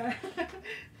closed, but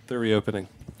they're reopening.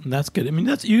 And that's good. I mean,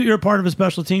 you're a part of a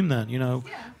special team then, you know.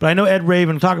 But I know Ed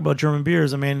Raven, talk about German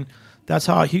beers. I mean, that's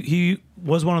how he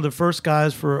was one of the first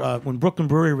guys for when Brooklyn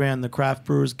Brewery ran the Craft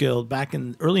Brewers Guild back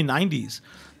in early 90s.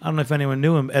 I don't know if anyone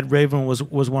knew him. Ed Raven was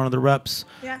one of the reps.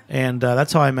 Yeah. And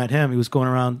that's how I met him. He was going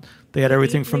around. They had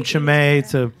everything from Chimay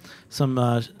to some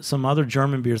other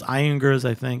German beers, Eingers,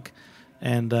 I think.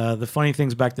 And the funny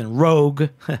things back then, Rogue,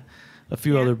 a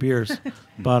few other beers.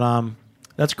 But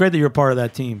that's great that you're a part of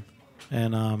that team.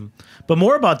 And but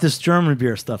more about this German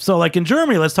beer stuff. So like in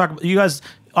Germany, let's talk about, you guys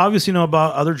obviously know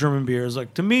about other German beers.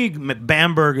 Like to me,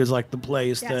 Bamberg is like the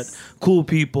place that cool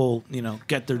people, you know,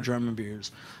 get their German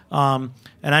beers. And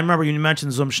I remember you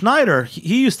mentioned Zum Schneider.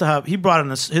 He brought in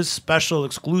his special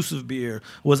exclusive beer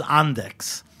was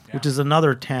Andex, which is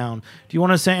another town. Do you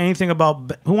want to say anything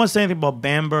about, who wants to say anything about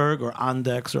Bamberg or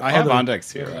Andex or I have Andex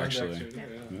here, actually.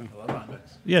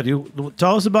 Yeah,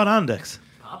 tell us about Andex.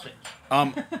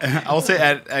 I'll say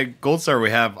at Gold Star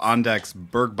we have Andex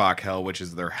Bergbach Hell, which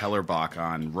is their Hellerbach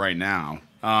on right now.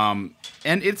 And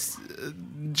it's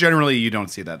generally you don't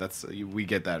see that. We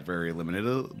get that very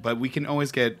limited, but we can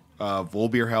always get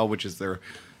Volbier Hell, which is their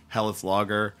Helles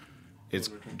Lager. It's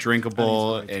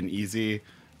drinkable and easy.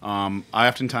 I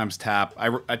oftentimes tap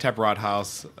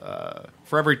Rothaus.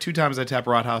 For every 2 times I tap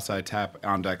Rothaus, I tap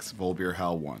Andex Volbier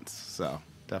Hell once. So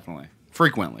definitely,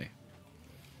 frequently.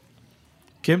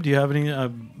 Kim, do you have any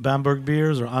Bamberg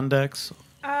beers or Andex?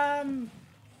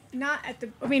 Not at the.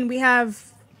 I mean, we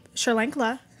have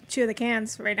Scherlenkla, 2 of the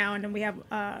cans right now, and then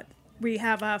we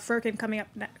have Firkin coming up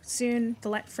soon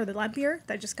for the Lent beer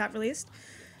that just got released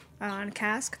on a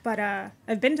cask. But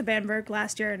I've been to Bamberg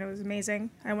last year and it was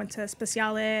amazing. I went to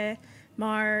Speciale,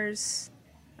 Mars,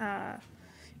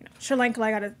 Scherlenkla.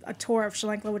 I got a tour of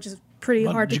Scherlenkla, which is pretty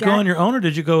hard to get. Did you go on your own or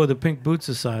did you go with the Pink Boot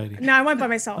Society? No, I went by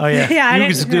myself. Oh yeah, yeah. You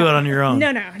can just do it on your own.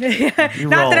 No. Not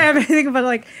that I have anything, but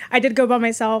like I did go by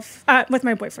myself with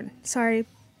my boyfriend. Sorry,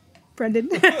 Brendan.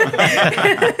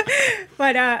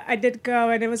 But I did go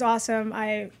and it was awesome.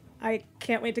 I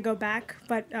can't wait to go back.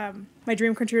 But my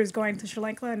dream come true is going to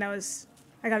Scherlenkla, and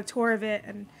I got a tour of it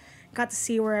and got to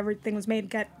see where everything was made.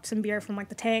 Get some beer from like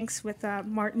the tanks with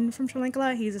Martin from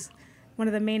Scherlenkla. He's one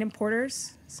of the main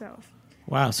importers. So.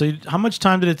 Wow. So how much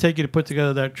time did it take you to put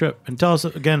together that trip? And tell us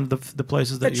again the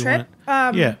places that you went.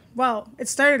 Yeah. Well, it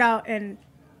started out in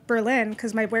Berlin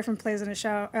because my boyfriend plays in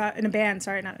a band.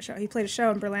 Sorry, not a show. He played a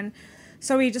show in Berlin.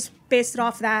 So we just based it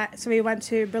off that. So we went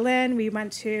to Berlin. We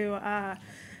went to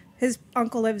his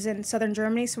uncle lives in southern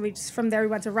Germany. So from there we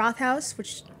went to Rothaus,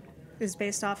 which is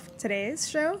based off today's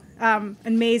show.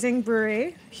 Amazing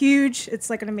brewery, huge. It's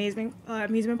like an amazing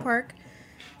amusement park.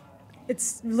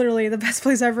 It's literally the best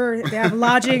place ever. They have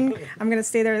lodging. I'm going to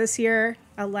stay there this year.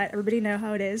 I'll let everybody know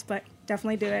how it is, but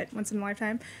definitely do it once in a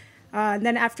lifetime. And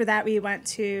then after that, we went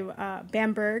to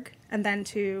Bamberg and then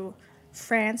to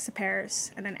France, to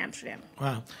Paris, and then Amsterdam.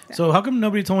 Wow. Yeah. So how come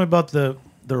nobody told me about the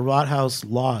Rothaus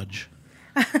Lodge?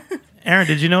 Aaron,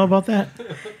 did you know about that?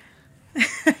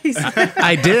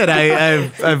 I did.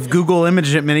 I've Google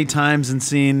imaged it many times and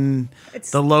seen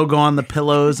the logo on the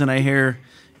pillows, and I hear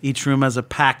each room has a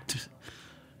packed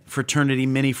fraternity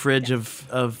mini fridge of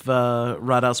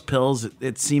Rothaus Pils.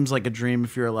 It seems like a dream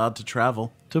if you're allowed to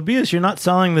travel. Tobias, you're not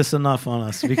selling this enough on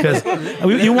us because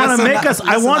you want to make us.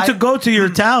 I want to go to your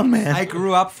town, man. I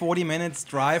grew up 40 minutes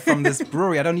drive from this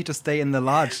brewery. I don't need to stay in the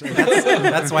lodge.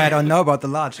 That's why I don't know about the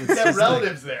lodge. It's just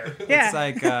relatives there. Yeah. It's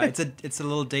like it's a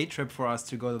little day trip for us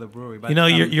to go to the brewery. But,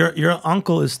 your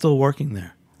uncle is still working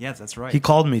there. Yes, that's right. He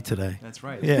called me today. That's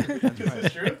right. Yeah, That's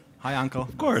right. True? Hi, Uncle.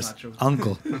 of course,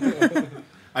 uncle.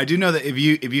 I do know that if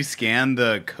you scan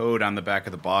the code on the back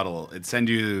of the bottle, it sends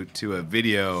you to a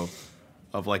video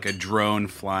of like a drone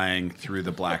flying through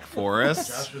the Black Forest.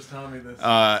 Josh was telling me this.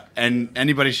 And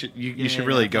anybody should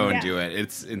really go and Yeah. do it.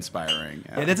 It's inspiring.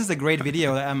 Yeah, this is a great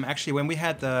video. Actually, when we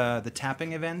had the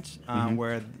tapping event,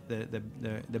 where the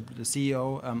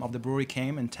CEO of the brewery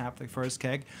came and tapped the first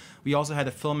keg, we also had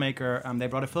a filmmaker. They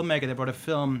brought a filmmaker. They brought a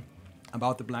film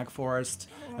about the Black Forest,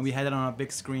 and we had it on a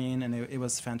big screen, and it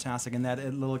was fantastic. And that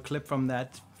little clip from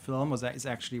that film is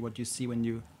actually what you see when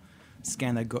you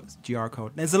scan that GR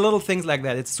code. There's a little things like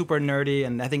that. It's super nerdy,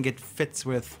 and I think it fits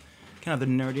with kind of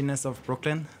the nerdiness of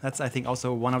Brooklyn. That's, I think,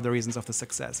 also one of the reasons of the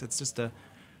success. It's just a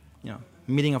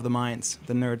meeting of the minds,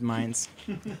 the nerd minds.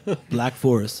 Black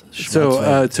Forest.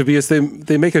 So, Tobias,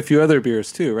 they make a few other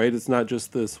beers too, right? It's not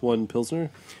just this one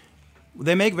Pilsner.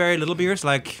 They make very little beers,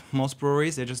 like most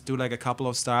breweries. They just do like a couple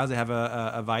of styles. They have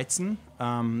a Weizen.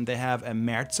 They have a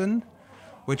Märzen,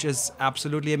 which is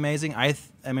absolutely amazing. I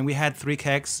mean, we had 3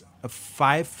 kegs,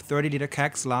 5 30-liter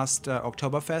kegs last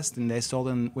Oktoberfest, and they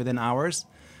sold within hours.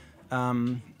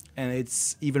 And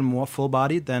it's even more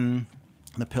full-bodied than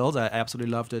the Pils. I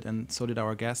absolutely loved it, and so did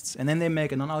our guests. And then they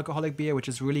make a non-alcoholic beer, which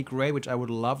is really great, which I would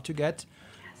love to get,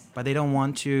 but they don't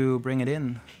want to bring it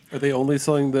in. Are they only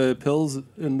selling the Pils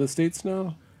in the States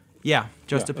now? Yeah,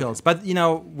 just the Pils. But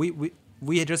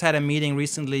we had just had a meeting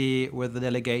recently with the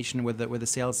delegation, with the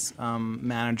sales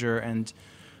manager, and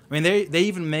I mean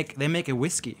they make a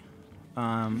whiskey.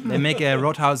 They make a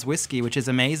Rothaus whiskey, which is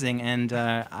amazing, and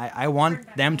I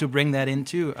want them to bring that in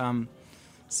too.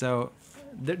 So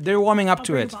they're warming up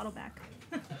to Bring it. the bottle back.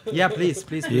 Yeah, please.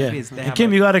 Yeah. They And have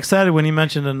Kim, a- you got excited when you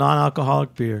mentioned a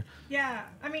non-alcoholic beer. Yeah,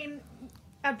 I mean,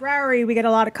 at Browery, we get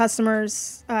a lot of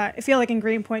customers. I feel like in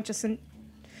Greenpoint, just in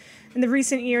the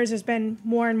recent years, there's been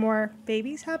more and more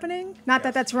babies happening. Not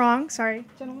that that's wrong. Sorry,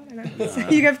 gentlemen. I know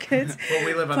you have kids. Well,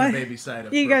 we live on But the baby side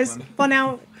of you Brooklyn. guys, well,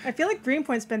 now I feel like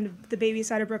Greenpoint's been the baby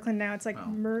side of Brooklyn now. It's like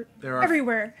there are-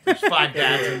 everywhere. There's 5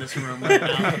 dads in this room right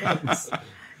now.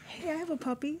 Hey, I have a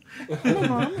puppy. I'm a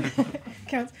mom.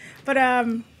 Counts. But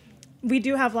we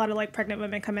do have a lot of like pregnant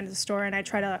women come into the store, and I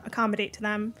try to accommodate to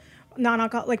them.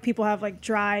 Non-alcoholic, like people have like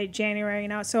dry January,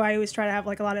 so I always try to have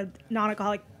like a lot of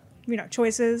non-alcoholic,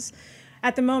 choices.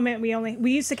 At the moment,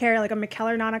 we used to carry like a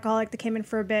McKellar non-alcoholic that came in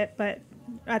for a bit, but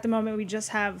at the moment we just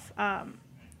have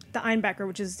the Einbecker,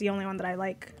 which is the only one that I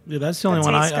like. Yeah, that's the only That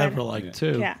one I tastes good. ever liked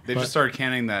too. Yeah. They've just started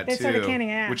canning that They too, started canning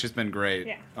it, yeah. which has been great.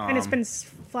 Yeah, and it's been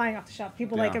flying off the shelf.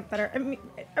 People like yeah. it better. I mean,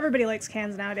 everybody likes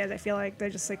cans nowadays. I feel like they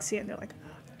just like see it and they're like,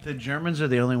 The Germans are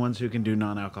the only ones who can do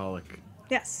non-alcoholic.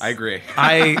 yes. I agree.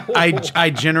 I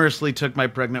generously took my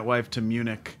pregnant wife to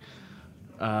Munich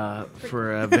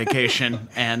for a vacation,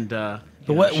 and But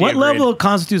what level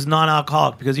constitutes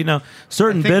non-alcoholic? Because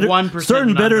certain I think bitter, 1%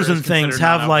 certain bitters non-bitter and is things considered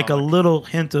have like a non-alcoholic. little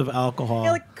hint of alcohol.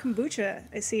 Yeah, like kombucha,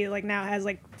 I see like now has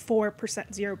like 4%,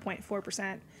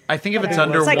 0.4%. I think if it's Whatever.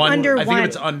 under It's like one, under I think if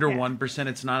it's one. under Yeah. 1%,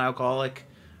 it's not alcoholic.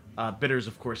 Bitters,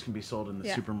 of course, can be sold in the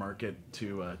Yeah. supermarket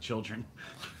to children.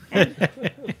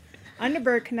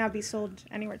 Underberg can now be sold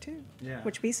anywhere too. Yeah.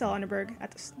 Which we sell Underberg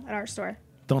at our store.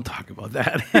 Don't talk about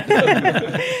that.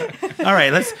 All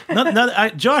right, let's.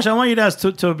 Josh, I want you to ask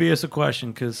Tobias a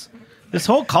question because this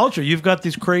whole culture, you've got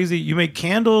these crazy. You make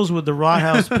candles with the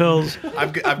Rothaus Pils.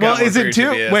 I've got Well, one is for it you, too?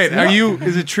 Tobias. Wait,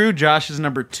 is it true? Josh is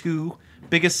number 2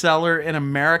 biggest seller in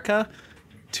America.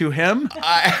 To him,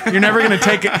 you're never gonna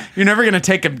take it. You're never gonna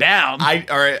take him down. I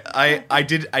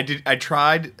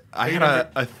tried.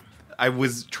 I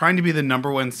was trying to be the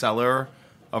number 1 seller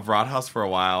of Rothaus for a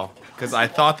while because I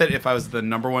thought that if I was the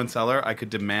number 1 seller, I could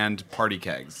demand party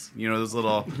kegs. You know those the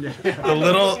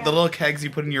little kegs you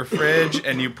put in your fridge,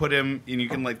 and you put them, and you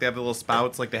can they have the little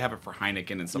spouts, like they have it for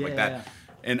Heineken and stuff like that.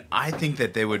 And I think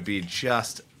that they would be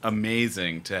just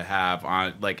amazing to have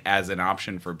on as an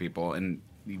option for people. And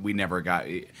we never got.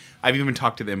 I've even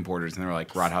talked to the importers, and they're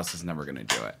like, Rothaus is never going to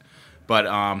do it. But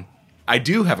I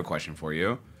do have a question for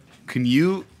you. Can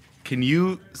you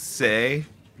say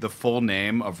the full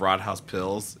name of Rothaus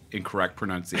Pils in correct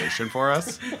pronunciation for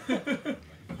us?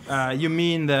 You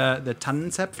mean the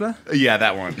Tannenzäpfle? Yeah,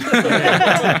 that one.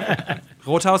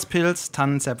 Rothaus Pils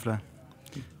Tannenzäpfle.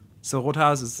 So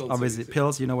Rothaus is obviously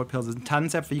Pils. You know what Pils is.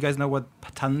 Tannenzäpfle. You guys know what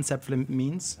Tannenzäpfle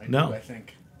means? No. I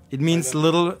think. It means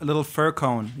little fir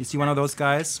cone. You see one of those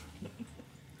guys?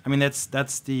 I mean,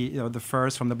 that's the the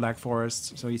firs from the Black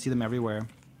Forest. So you see them everywhere,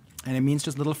 and it means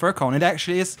just little fir cone. It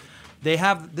actually is.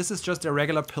 This is just a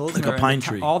regular Pilsner. Like a pine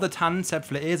tree. All the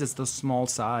Tannenzäpfle is the small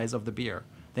size of the beer.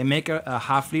 They make a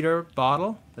half-liter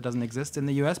bottle that doesn't exist in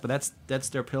the U.S., but that's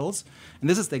their Pils. And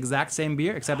this is the exact same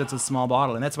beer, except it's a small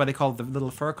bottle, and that's why they call it the little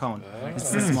fir cone.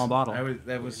 It's a small bottle.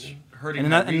 That was hurting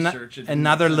And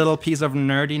another little piece of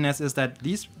nerdiness is that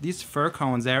these fir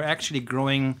cones, they're actually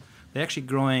growing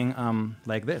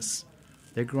like this.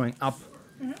 They're growing up.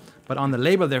 But on the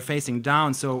label, they're facing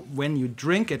down. So when you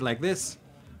drink it like this,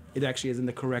 it actually is in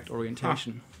the correct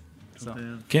orientation. So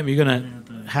Kim, you're going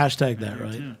to hashtag that,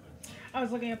 right? I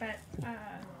was looking up at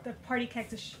the party keg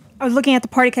I was looking at the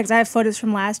party kegs. I have photos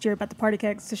from last year about the party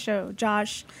kegs to show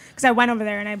Josh, because I went over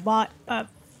there and I bought a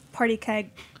party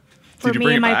keg for Did you me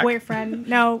bring and it my back? boyfriend.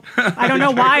 No, I don't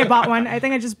know why I bought one. I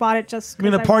think I just bought it just. I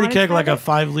mean, the 'cause party wanted keg to like have a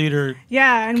it. 5-liter.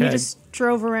 Yeah, and we keg. just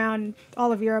drove around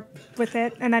all of Europe with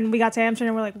it, and then we got to Amsterdam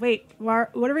and we're like, wait, what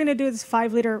are we gonna do with this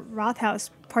 5-liter Rothaus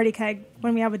party keg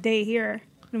when we have a day here?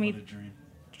 And we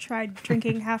tried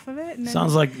drinking half of it. And then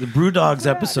Sounds like the Brewdogs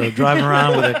episode, driving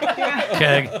around with a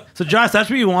keg. So, Josh, that's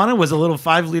what you wanted, was a little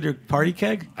 5-liter party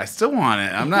keg? I still want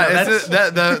it. I'm not.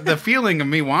 The feeling of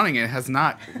me wanting it has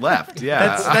not left.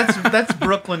 Yeah, that's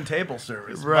Brooklyn table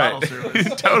service, right. bottle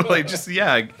service. Totally. Just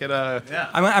get a. Yeah.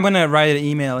 I'm going to write an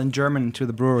email in German to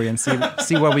the brewery and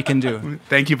see what we can do.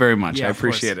 Thank you very much. Yeah, I of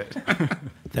course. appreciate it.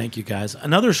 Thank you, guys.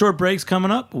 Another short break's coming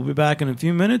up. We'll be back in a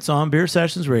few minutes on Beer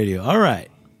Sessions Radio. All right.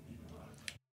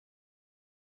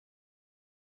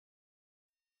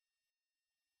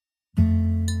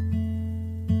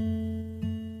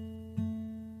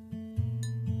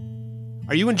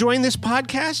 Are you enjoying this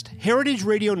podcast? Heritage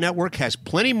Radio Network has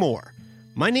plenty more.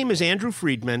 My name is Andrew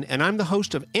Friedman, and I'm the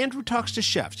host of Andrew Talks to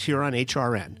Chefs here on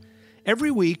HRN. Every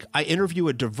week, I interview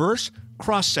a diverse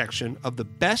cross-section of the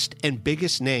best and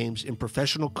biggest names in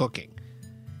professional cooking.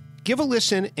 Give a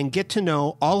listen and get to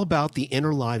know all about the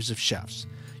inner lives of chefs.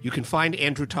 You can find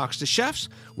Andrew Talks to Chefs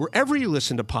wherever you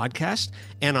listen to podcasts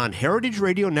and on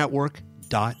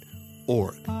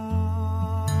heritageradionetwork.org.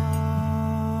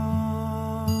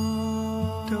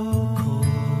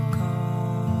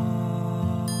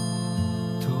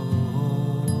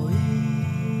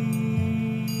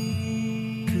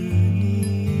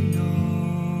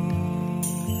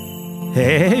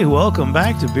 Hey, welcome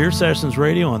back to Beer Sessions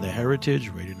Radio on the Heritage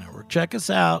Radio Network. Check us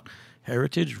out,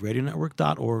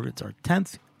 heritageradionetwork.org. It's our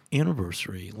 10th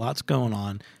anniversary. Lots going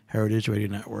on,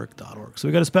 heritageradionetwork.org. So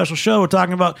we got a special show. We're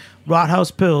talking about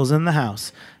Rothaus Pils in the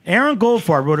house. Aaron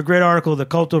Goldfarb wrote a great article, The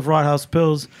Cult of Rothaus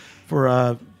Pils,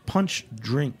 for Punch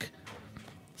Drink.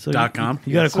 So .com.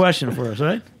 You got a question for us,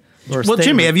 right? Or a Well, Jimmy,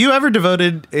 statement. have you ever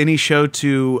devoted any show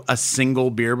to a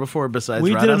single beer before besides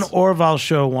We did an Rothaus? Orval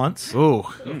show once. Ooh,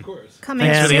 coming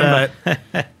And, for the soon. invite.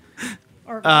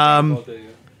 Or-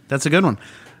 That's a good one.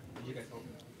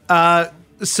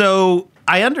 So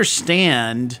I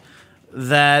understand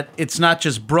that it's not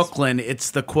just Brooklyn; it's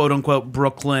the quote-unquote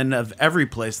Brooklyn of every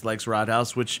place that likes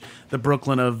Rothaus, which the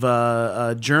Brooklyn of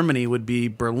Germany would be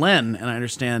Berlin. And I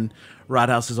understand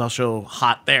Rothaus is also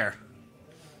hot there.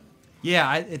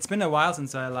 Yeah, it's been a while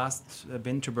since I last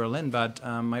been to Berlin, but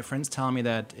my friends tell me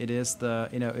that it is the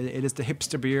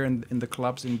hipster beer in the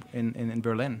clubs in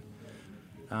Berlin,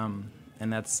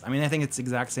 and that's, I mean, I think it's the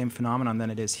exact same phenomenon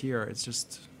than it is here. It's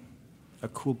just a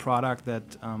cool product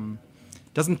that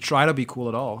doesn't try to be cool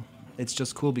at all. It's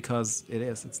just cool because it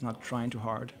is. It's not trying too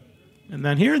hard. And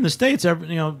then here in the States,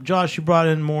 Josh, you brought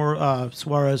in more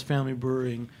Suarez Family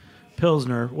Brewing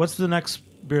Pilsner. What's the next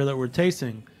beer that we're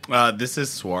tasting? This is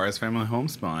Suarez Family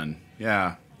Homespun.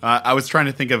 Yeah. I was trying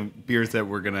to think of beers that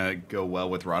were going to go well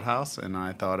with Rothaus, and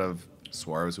I thought of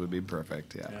Suarez would be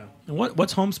perfect. Yeah. And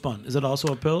what's homespun? Is it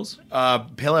also a Pils?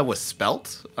 Pale Ale with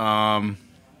spelt.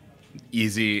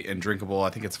 Easy and drinkable. I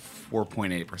think it's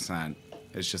 4.8%.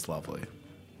 It's just lovely.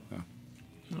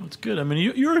 Oh, it's good. I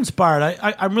mean, you're inspired.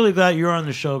 I'm really glad you're on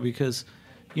the show because,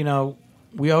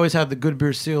 we always have the Good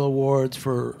Beer Seal Awards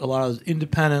for a lot of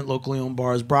independent, locally owned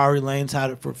bars. Bowery Lane's had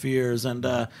it for a few years. And,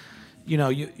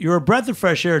 you're a breath of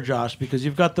fresh air, Josh, because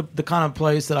you've got the kind of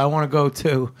place that I want to go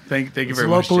to. Thank you it's very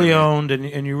much, locally Jimmy. owned,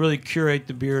 and you really curate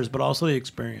the beers, but also the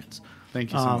experience.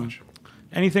 Thank you so much.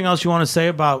 Anything else you want to say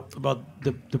about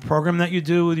the program that you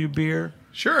do with your beer?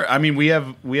 Sure. I mean, we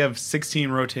have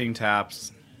 16 rotating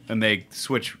taps, and they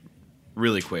switch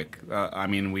really quick.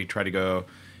 We try to go,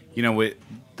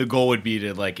 the goal would be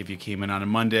to, if you came in on a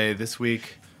Monday this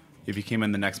week, if you came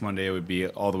in the next Monday, it would be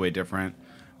all the way different.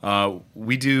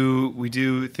 We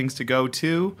do things to go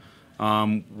too.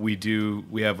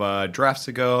 We have drafts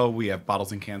to go. We have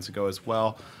bottles and cans to go as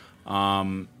well.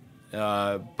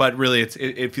 But really,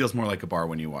 it feels more like a bar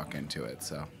when you walk into it.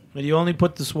 So. But you only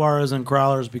put the Suarez and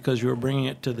growlers because you were bringing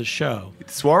it to the show.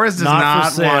 Suarez does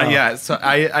not want. Yeah, so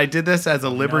I did this as a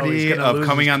liberty of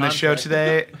coming on the show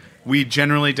today. We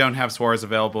generally don't have Suarez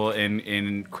available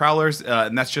in crowlers,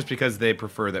 and that's just because they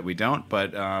prefer that we don't.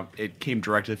 But it came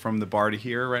directly from the bar to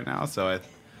here right now, so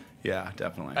yeah,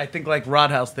 definitely. I think like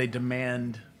Rothaus, they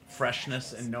demand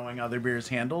freshness and knowing how their beer is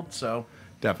handled. So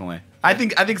definitely, I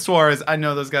think Suarez. I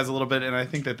know those guys a little bit, and I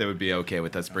think that they would be okay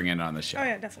with us bringing it on the show. Oh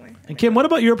yeah, definitely. And Kim, what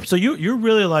about your? So you're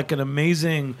really like an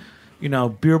amazing,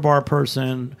 beer bar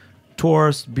person,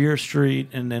 tourist, beer street,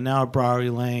 and then now at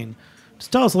Brewery Lane.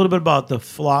 Just tell us a little bit about the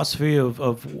philosophy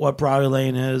of what Brewery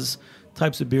Lane is,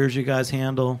 types of beers you guys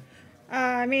handle.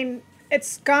 I mean,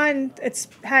 it's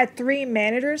had 3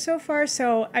 managers so far,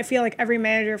 so I feel like every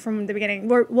manager from the beginning,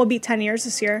 we'll be 10 years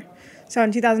this year. So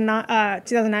in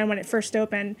 2009 when it first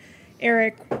opened,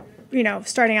 Eric,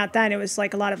 starting out then, it was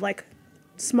like a lot of like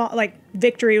small, like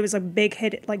Victory was a big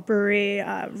hit, like brewery,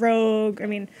 Rogue. I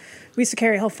mean, we used to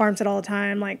carry Hill Farms it all the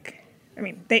time.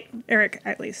 Eric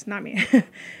at least, not me.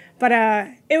 But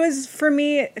it was, for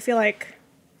me, I feel like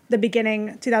the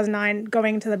beginning, 2009,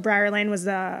 going to the Brewery Lane was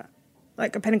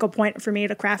like a pinnacle point for me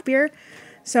to craft beer.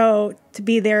 So to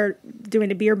be there doing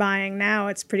the beer buying now,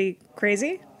 it's pretty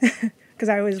crazy because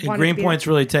I always wanted to be Greenpoint's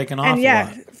really taken off. And a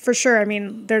lot. for sure. I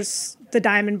mean, there's the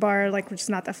Diamond Bar, like which is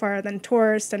not that far, then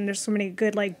Tourist, and there's so many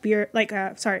good like beer,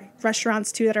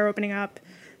 restaurants too that are opening up.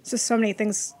 It's just so many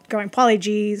things going. Polly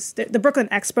G's, the Brooklyn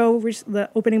Expo, the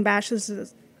opening bash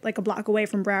is like a block away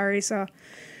from Brewery, so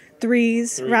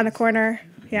threes around the corner.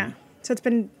 Yeah, so it's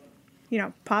been,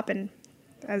 popping,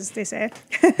 as they say.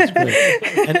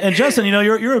 and Justin,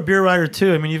 you're a beer writer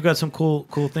too. I mean, you've got some cool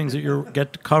things that you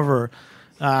get to cover.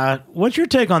 What's your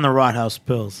take on the Rothaus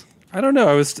Pils? I don't know.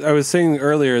 I was saying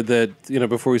earlier that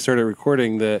before we started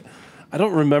recording that I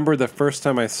don't remember the first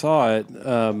time I saw it,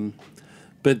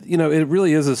 but it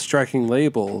really is a striking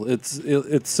label. It's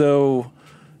so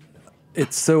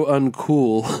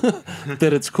uncool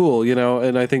that it's cool,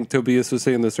 and I think Tobias was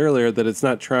saying this earlier, that it's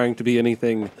not trying to be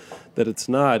anything that it's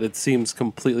not. It seems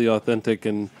completely authentic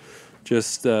and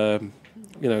just kind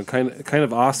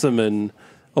of awesome and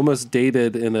almost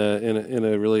dated in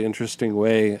a really interesting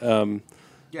way.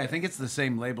 yeah, I think it's the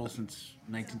same label since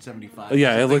 1975.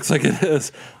 Yeah, it looks like it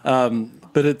is.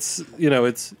 But it's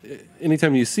it's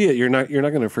anytime you see it, you're not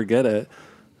going to forget it.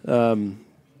 And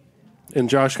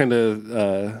Josh kind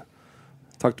of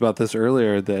talked about this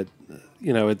earlier, that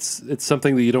it's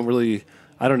something that you don't really.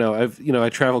 I don't know. I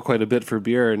travel quite a bit for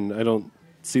beer, and I don't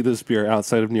see this beer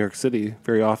outside of New York City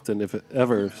very often, if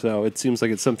ever. So it seems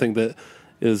like it's something that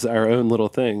is our own little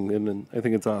thing, and I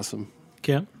think it's awesome.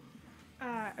 Kim?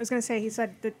 I was gonna say, he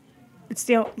said that it's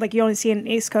still like you only see it in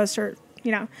the East Coast, or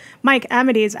Mike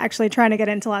Amity is actually trying to get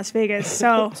into Las Vegas.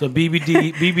 So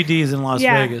BBD is in Las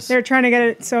Vegas. They're trying to get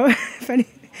it. So if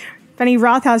any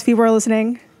Rothaus people are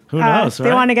listening. Who knows, right?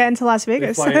 They want to get into Las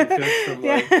Vegas.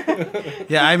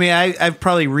 Yeah, I mean, I've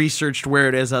probably researched where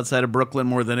it is outside of Brooklyn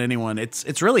more than anyone.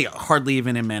 It's really hardly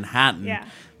even in Manhattan. Yeah.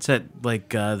 It's at like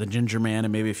the Ginger Man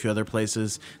and maybe a few other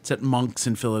places. It's at Monk's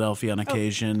in Philadelphia on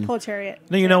occasion. Proletariat.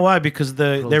 No, you know why? Because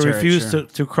they refuse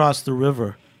to cross the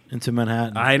river into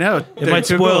Manhattan. I know. It might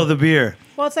spoil the beer.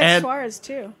 Well, it's like Suarez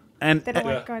too. And they don't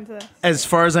like going to the... As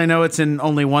far as I know, it's in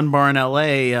only one bar in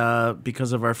L.A.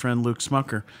 Because of our friend Luke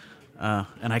Smucker.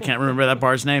 And I can't remember that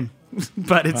bar's name,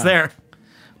 but it's there.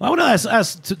 Well, I want to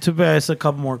ask Tobias a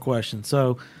couple more questions.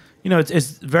 So,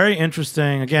 it's very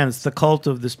interesting. Again, it's the cult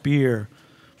of this beer.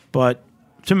 But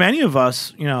to many of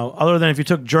us, other than if you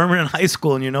took German in high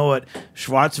school and you know what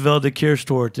Schwarzwälder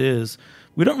Kirschtorte is,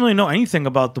 we don't really know anything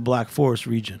about the Black Forest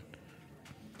region.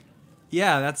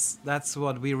 Yeah, that's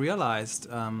what we realized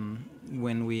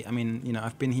when we. I mean,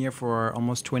 I've been here for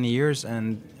almost 20 years,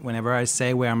 and whenever I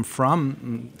say where I'm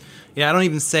from, I don't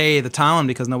even say the town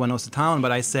because no one knows the town,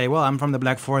 but I say, well, I'm from the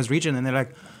Black Forest region, and they're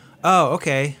like, oh,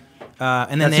 okay.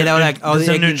 And then they're like, oh, this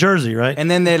is in New Jersey, right?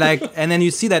 And then they're like, and then you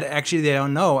see that actually they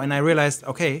don't know, and I realized,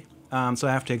 okay, so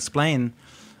I have to explain.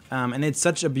 And it's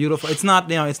such a beautiful. It's not,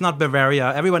 it's not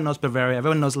Bavaria. Everyone knows Bavaria.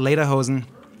 Everyone knows Lederhosen.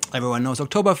 Everyone knows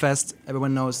Oktoberfest.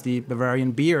 Everyone knows the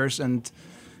Bavarian beers, and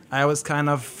I was kind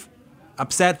of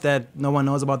upset that no one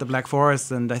knows about the Black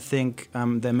Forest. And I think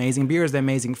the amazing beers, the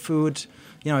amazing food.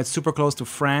 It's super close to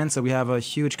France, so we have a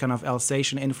huge kind of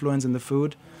Alsatian influence in the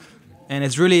food. And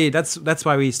it's really that's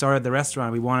why we started the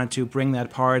restaurant. We wanted to bring that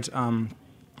part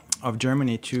of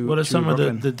Germany to. What are some of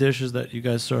the dishes that you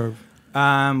guys serve? Brooklyn. What are some of the dishes that you guys serve? Well, we have a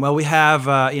Well, we have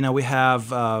Flammkuchen,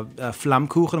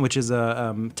 which is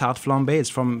a tarte flambé. It's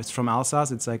from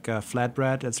Alsace. It's like a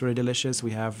flatbread. That's really delicious.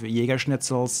 We have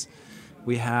Jägerschnitzels.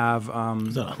 We have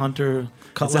Is that a hunter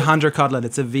cutlet? It's a hunter cutlet.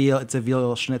 It's a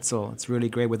veal schnitzel. It's really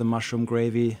great with the mushroom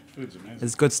gravy. Food's amazing.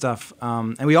 It's good stuff.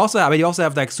 And we also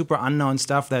have like super unknown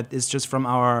stuff that is just from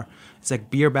our. It's like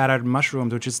beer battered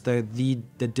mushrooms, which is the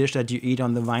dish that you eat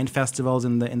on the wine festivals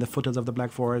in the foothills of the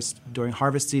Black Forest during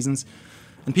harvest seasons.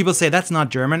 And people say that's not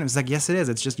German. It's like, yes, it is.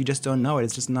 It's just you just don't know it.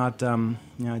 It's just not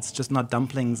it's just not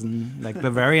dumplings and like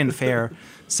Bavarian fare.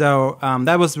 So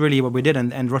that was really what we did,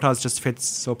 and Rothaus just fits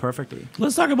so perfectly.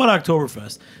 Let's talk about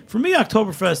Oktoberfest. For me,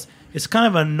 Oktoberfest is kind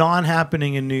of a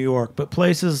non-happening in New York, but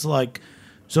places like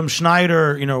some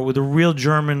Schneider, with a real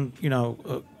German,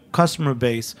 customer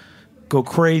base, go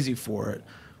crazy for it.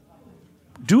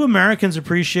 Do Americans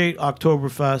appreciate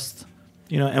Oktoberfest?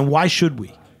 And why should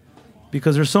we?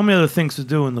 Because there's so many other things to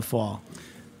do in the fall.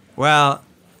 Well,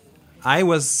 I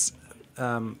was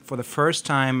for the first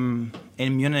time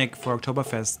in Munich for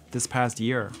Oktoberfest this past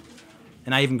year,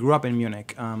 and I even grew up in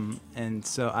Munich, and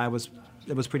so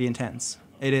it was pretty intense.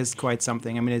 It is quite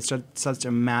something. I mean, it's such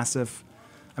a massive.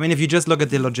 I mean, if you just look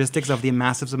at the logistics of the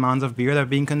massive amounts of beer that are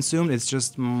being consumed, it's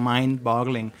just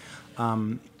mind-boggling.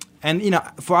 And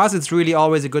for us, it's really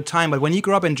always a good time. But when you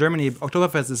grow up in Germany,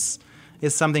 Oktoberfest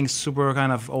is something super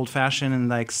kind of old-fashioned and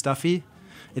like stuffy.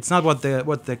 It's not what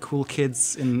the cool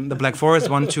kids in the Black Forest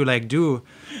want to like do.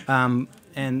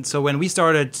 And so when we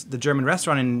started the German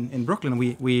restaurant in Brooklyn,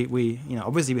 we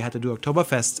obviously we had to do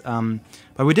Oktoberfest,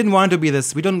 but we didn't want it to be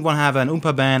this. We didn't want to have an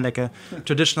Oompa band, like a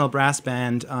traditional brass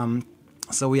band.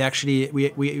 So we actually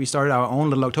we started our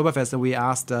own little Oktoberfest, and we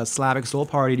asked Slavic Soul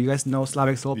Party. Do you guys know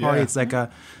Slavic Soul Party? Yeah. It's like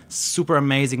a super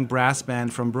amazing brass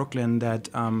band from Brooklyn that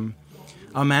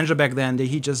our manager back then,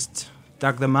 he just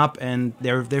dug them up, and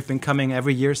they've been coming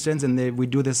every year since, and we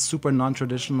do this super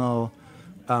non-traditional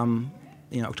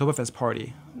Oktoberfest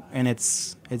party. And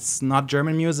it's not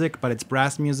German music, but it's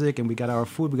brass music, and we got our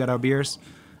food, we got our beers,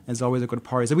 and it's always a good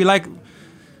party. So we like,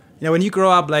 when you grow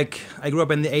up, like I grew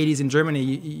up in the 80s in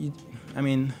Germany, I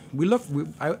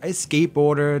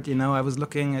skateboarded, I was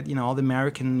looking at, all the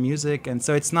American music. And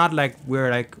so it's not like we're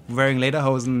like wearing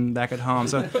lederhosen back at home.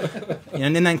 So,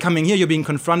 and then coming here, you're being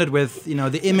confronted with,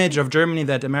 the image of Germany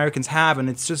that Americans have. And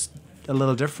it's just a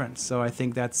little different. So I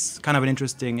think that's kind of an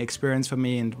interesting experience for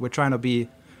me. And we're trying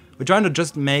to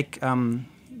just make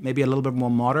maybe a little bit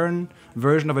more modern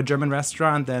version of a German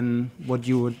restaurant than what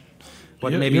you would.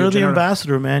 You're the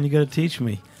ambassador, man. You got to teach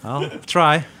me. I'll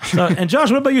try. So, and Josh,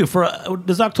 what about you?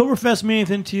 Does Oktoberfest mean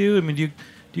anything to you? I mean, do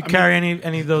you carry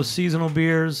any of those seasonal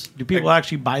beers? Do people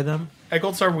actually buy them? At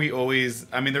Gold Star, we always.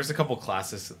 I mean, there's a couple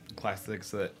classics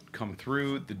that come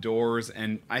through the doors,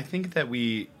 and I think that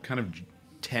we kind of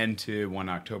tend to, when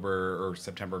October or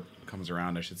September comes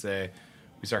around, I should say,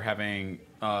 we start having.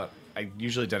 I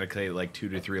usually dedicate like 2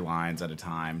 to 3 lines at a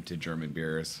time to German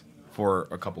beers for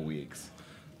a couple weeks.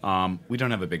 We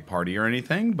don't have a big party or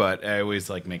anything, but I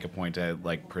always make a point to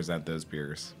present those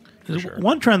beers. Sure.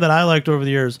 One trend that I liked over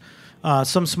the years,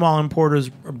 some small importers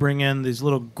bring in these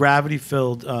little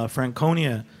gravity-filled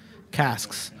Franconia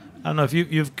casks. I don't know if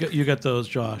you got those,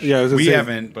 Josh. Yeah, we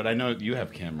haven't, but I know you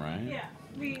have, Kim, right? Yeah,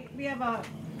 we have a.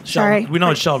 Sorry, we know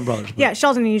it's Sheldon Brothers. Yeah,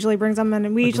 Sheldon usually brings them in,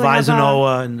 and we usually have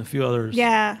Vizanoa and a few others.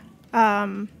 Yeah,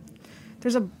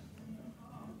 there's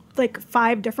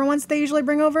 5 different ones they usually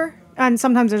bring over. And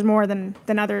sometimes there's more than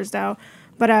others, though.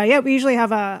 But, we usually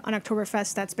have an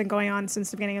Oktoberfest that's been going on since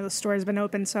the beginning of the store has been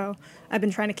open. So I've been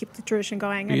trying to keep the tradition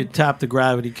going. You tap the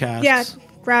gravity casks. Yeah,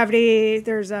 gravity.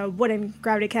 There's a wooden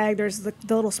gravity keg. There's the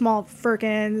little small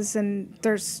firkins. And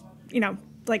there's,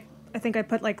 I think I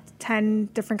put 10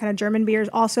 different kind of German beers.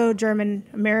 Also German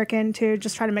American, too.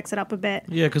 Just try to mix it up a bit.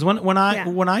 Yeah, because when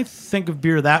I think of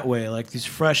beer that way, like these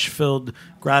fresh-filled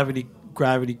gravity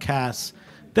casks,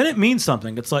 then it means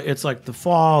something. It's like the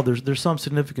fall. There's some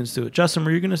significance to it. Justin,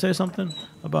 were you going to say something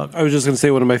about? I was just going to say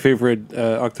one of my favorite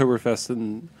Oktoberfest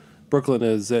in Brooklyn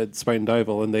is at Spine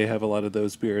Dival, and they have a lot of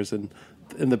those beers in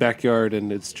the backyard,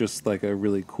 and it's just like a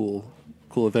really cool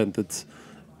event. That's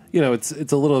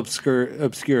it's a little obscure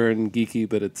and geeky,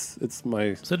 but it's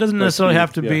my. So it doesn't necessarily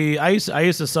have to be. I used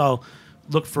to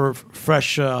look for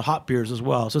fresh hot beers as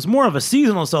well. So it's more of a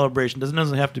seasonal celebration. Doesn't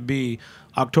necessarily have to be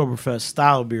Oktoberfest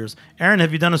style beers. Aaron,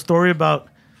 have you done a story about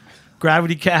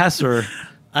gravity casks or?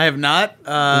 I have not.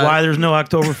 Why there's no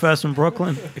Oktoberfest in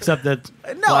Brooklyn, except that.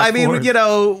 No, I mean,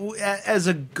 as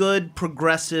a good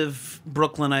progressive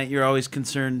Brooklynite, you're always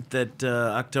concerned that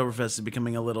Oktoberfest is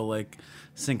becoming a little like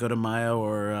Cinco de Mayo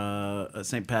or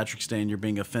St. Patrick's Day, and you're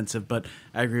being offensive. But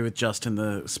I agree with Justin.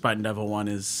 The Spite and Devil one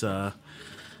is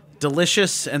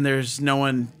delicious, and there's no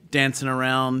one dancing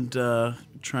around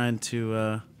trying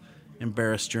to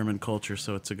embarrass German culture,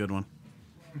 so it's a good one.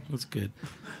 That's good.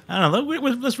 I don't know.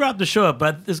 Let's wrap the show up,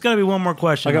 but there's got to be one more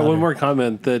question. I got one more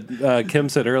comment that Kim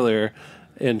said earlier,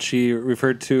 and she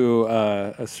referred to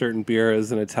a certain beer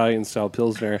as an Italian-style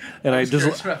Pilsner, and I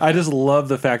just love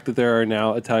the fact that there are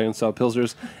now Italian-style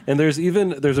Pilsners, and there's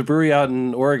a brewery out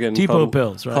in Oregon Tipo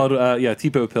Pils, right? Called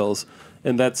Tipo Pils,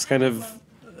 and that's kind of.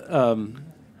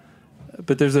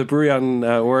 But there's a brewery out in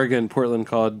Oregon, Portland,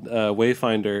 called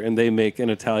Wayfinder, and they make an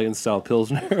Italian-style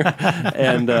Pilsner.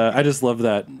 And I just love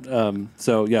that.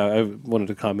 So, yeah, I wanted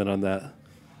to comment on that.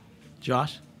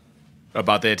 Josh?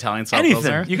 About the Italian-style Anything.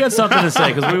 Pilsner? You got something to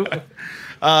say? Because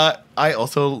I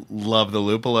also love the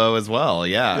Lupolo as well.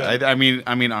 Yeah. I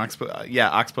mean, Oxbow. Yeah,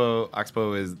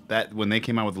 Oxbow is that. When they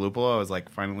came out with Lupolo, I was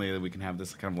like, finally, we can have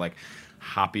this kind of like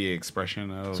hoppy expression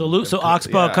of. So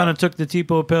Oxbow kind of took the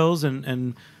Tipo Pils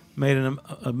and made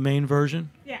a main version?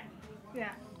 Yeah.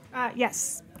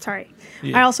 Yes. Sorry.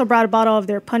 Yeah. I also brought a bottle of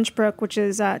their Punch Brook, which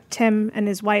is Tim and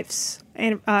his wife's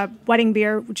wedding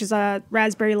beer, which is a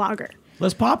raspberry lager.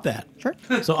 Let's pop that. Sure.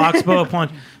 So Oxbow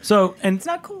Punch. So, and It's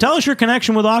not cool. tell us your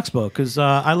connection with Oxbow, because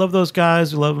I love those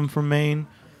guys. We love them from Maine.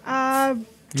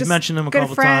 You mentioned them a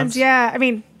couple friends. times. Yeah. I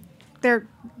mean, they're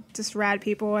just rad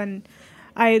people, and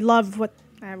I love what...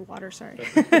 I have water, sorry.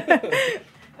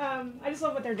 I just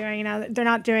love what they're doing. You know, they're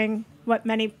not doing what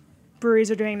many breweries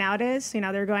are doing nowadays. You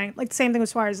know, they're going like the same thing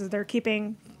as far as they're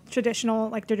keeping traditional,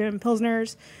 like they're doing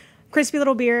pilsners, crispy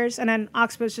little beers, and then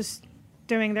Oxbow's just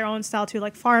doing their own style too,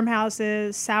 like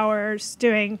farmhouses, sours,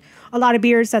 doing a lot of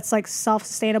beers that's like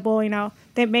self-sustainable. You know,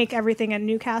 they make everything in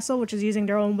Newcastle, which is using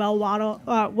their own well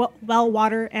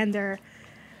water and their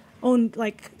own,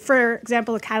 like, for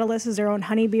example, the Catalyst is their own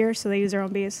honey beer, so they use their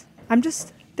own bees.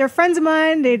 They're friends of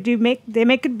mine. They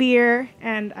make good beer,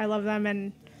 and I love them.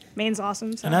 And Maine's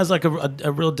awesome. So. And as like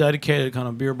a real dedicated kind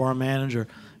of beer bar manager,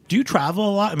 do you travel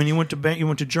a lot? I mean, you went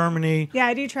to Germany. Yeah,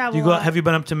 I do travel. a lot. Have you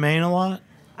been up to Maine a lot?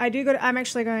 I do go. I'm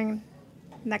actually going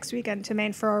next weekend to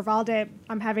Maine for Orval Day.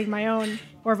 I'm having my own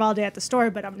Orval Day at the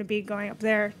store, but I'm going to be going up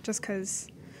there just because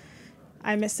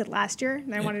I missed it last year,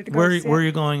 and I wanted to go. Where are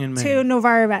you going in Maine? To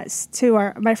Novarves,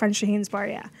 to my friend Shaheen's bar.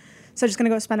 Yeah. So just gonna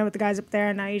go spend it with the guys up there,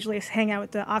 and I usually hang out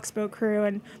with the Oxbow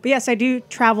crew. But yes, I do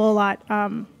travel a lot.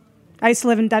 I used to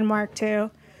live in Denmark too.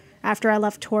 After I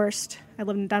left Torst, I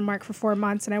lived in Denmark for 4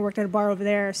 months, and I worked at a bar over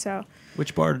there. So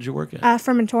which bar did you work at?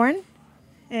 Fermentoren,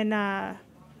 in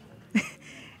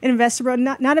Vesterbro.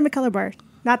 Not a McCullough bar.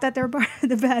 Not that they're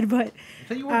the bad, but I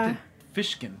thought you worked at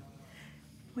Fishkin.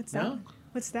 what's that?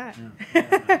 What's that?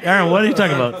 Aaron, what are you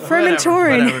talking about?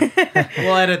 Fermentoren.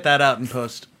 We'll edit that out in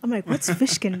post. I'm like, what's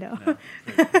Fishkin though?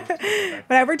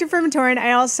 But I worked at Fermentoren.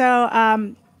 I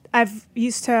also I've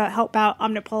used to help out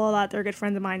Omnipol a lot. They're good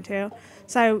friends of mine too.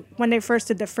 So when they first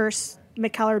did the first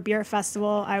McKellar Beer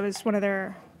Festival, I was one of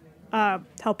their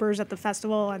helpers at the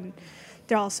festival, and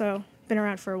they're also been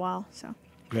around for a while. So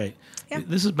Great. Yeah.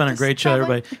 This has been a Just great show,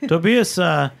 traveling. everybody. Tobias,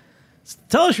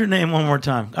 tell us your name one more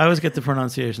time. I always get the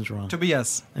pronunciations wrong.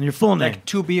 Tobias. And your full name. Like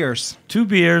 2 beers. 2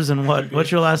 beers and what? What's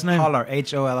your last name? Holler.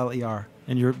 H-O-L-L-E-R.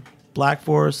 And you're Black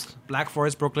Forest. Black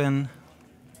Forest, Brooklyn.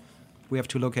 We have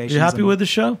 2 locations. You happy with the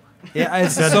show? Yeah,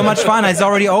 it's so much fun. It's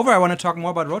already over. I want to talk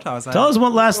more about Rothaus. Tell us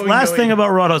one last thing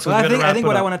about Rothaus. Well, I think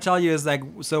what I want to tell you is like,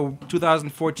 so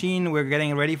 2014, we're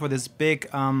getting ready for this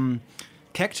big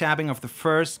keg tapping of the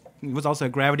first. It was also a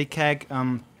gravity keg,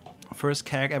 first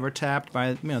keg ever tapped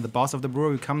by the boss of the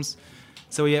brewery comes.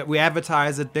 So we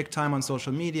advertise it big time on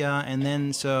social media, and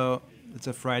then so it's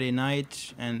a Friday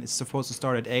night, and it's supposed to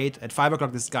start at 8. At 5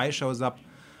 o'clock, this guy shows up.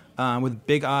 With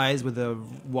big eyes, with a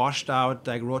washed out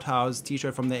like Rothaus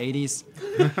T-shirt from the 80s,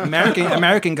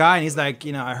 American guy, and he's like,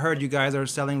 I heard you guys are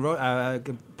selling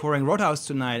pouring Rothaus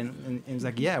tonight, and he's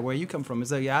like, yeah, where you come from?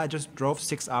 He's like, yeah, I just drove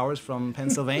 6 hours from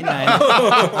Pennsylvania,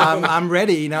 and I'm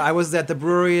ready. I was at the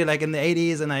brewery like in the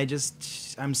 80s, and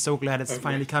I'm so glad it's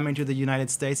finally coming to the United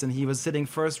States. And he was sitting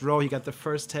first row. He got the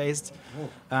first taste.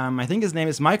 I think his name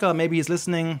is Michael. Maybe he's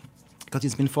listening, because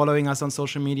he's been following us on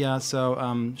social media.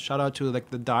 So shout out to like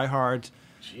the diehard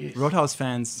Rothaus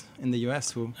fans in the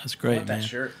U.S. who That's great, want man. that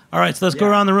shirt. All right, so let's go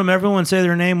around the room. Everyone say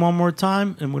their name one more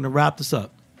time, and we're going to wrap this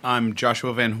up. I'm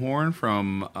Joshua Van Horn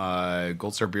from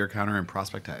Gold Star Beer Counter in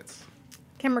Prospect Heights.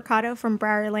 Kim Mercado from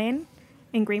Briar Lane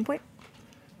in Greenpoint.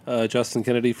 Justin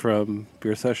Kennedy from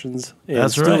Beer Sessions. And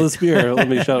That's Still right. This Beer. Let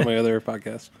me shout out my other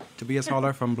podcast. Tobias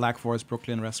Holler from Black Forest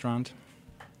Brooklyn Restaurant.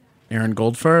 Aaron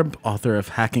Goldfarb, author of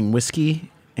Hacking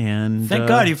Whiskey, and Thank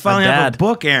God you finally a have dad. a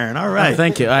book, Aaron. All right. Oh,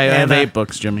 thank you. I have And, 8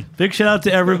 books, Jimmy. Big shout out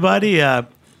to everybody.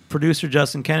 Producer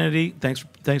Justin Kennedy, thanks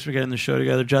for getting the show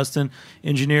together, Justin.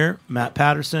 Engineer Matt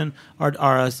Patterson,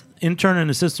 our intern and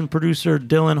assistant producer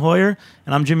Dylan Hoyer,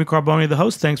 and I'm Jimmy Carboni, the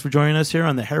host. Thanks for joining us here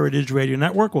on the Heritage Radio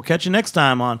Network. We'll catch you next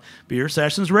time on Beer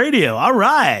Sessions Radio. All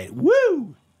right,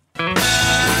 woo!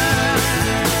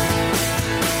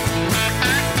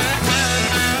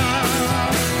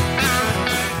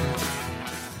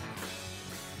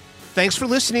 Thanks for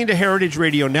listening to Heritage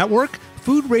Radio Network,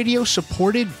 food radio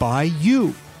supported by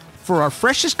you. For our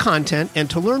freshest content and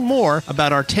to learn more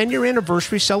about our 10-year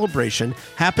anniversary celebration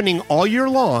happening all year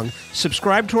long,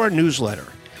 subscribe to our newsletter.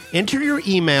 Enter your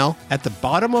email at the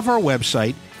bottom of our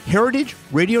website,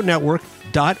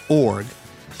 heritageradionetwork.org.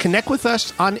 Connect with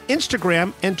us on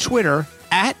Instagram and Twitter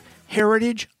at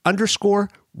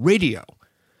heritage_radio.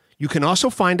 You can also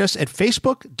find us at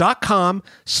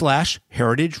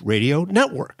facebook.com/Heritage Radio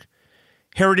Network.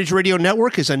 Heritage Radio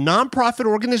Network is a nonprofit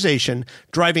organization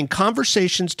driving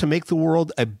conversations to make the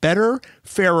world a better,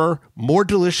 fairer, more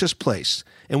delicious place.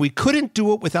 And we couldn't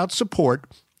do it without support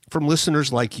from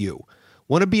listeners like you.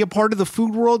 Want to be a part of the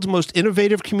food world's most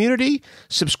innovative community?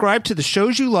 Subscribe to the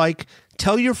shows you like,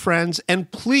 tell your friends,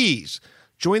 and please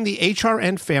join the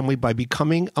HRN family by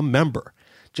becoming a member.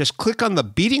 Just click on the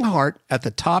beating heart at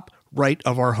the top right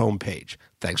of our homepage.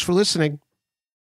 Thanks for listening.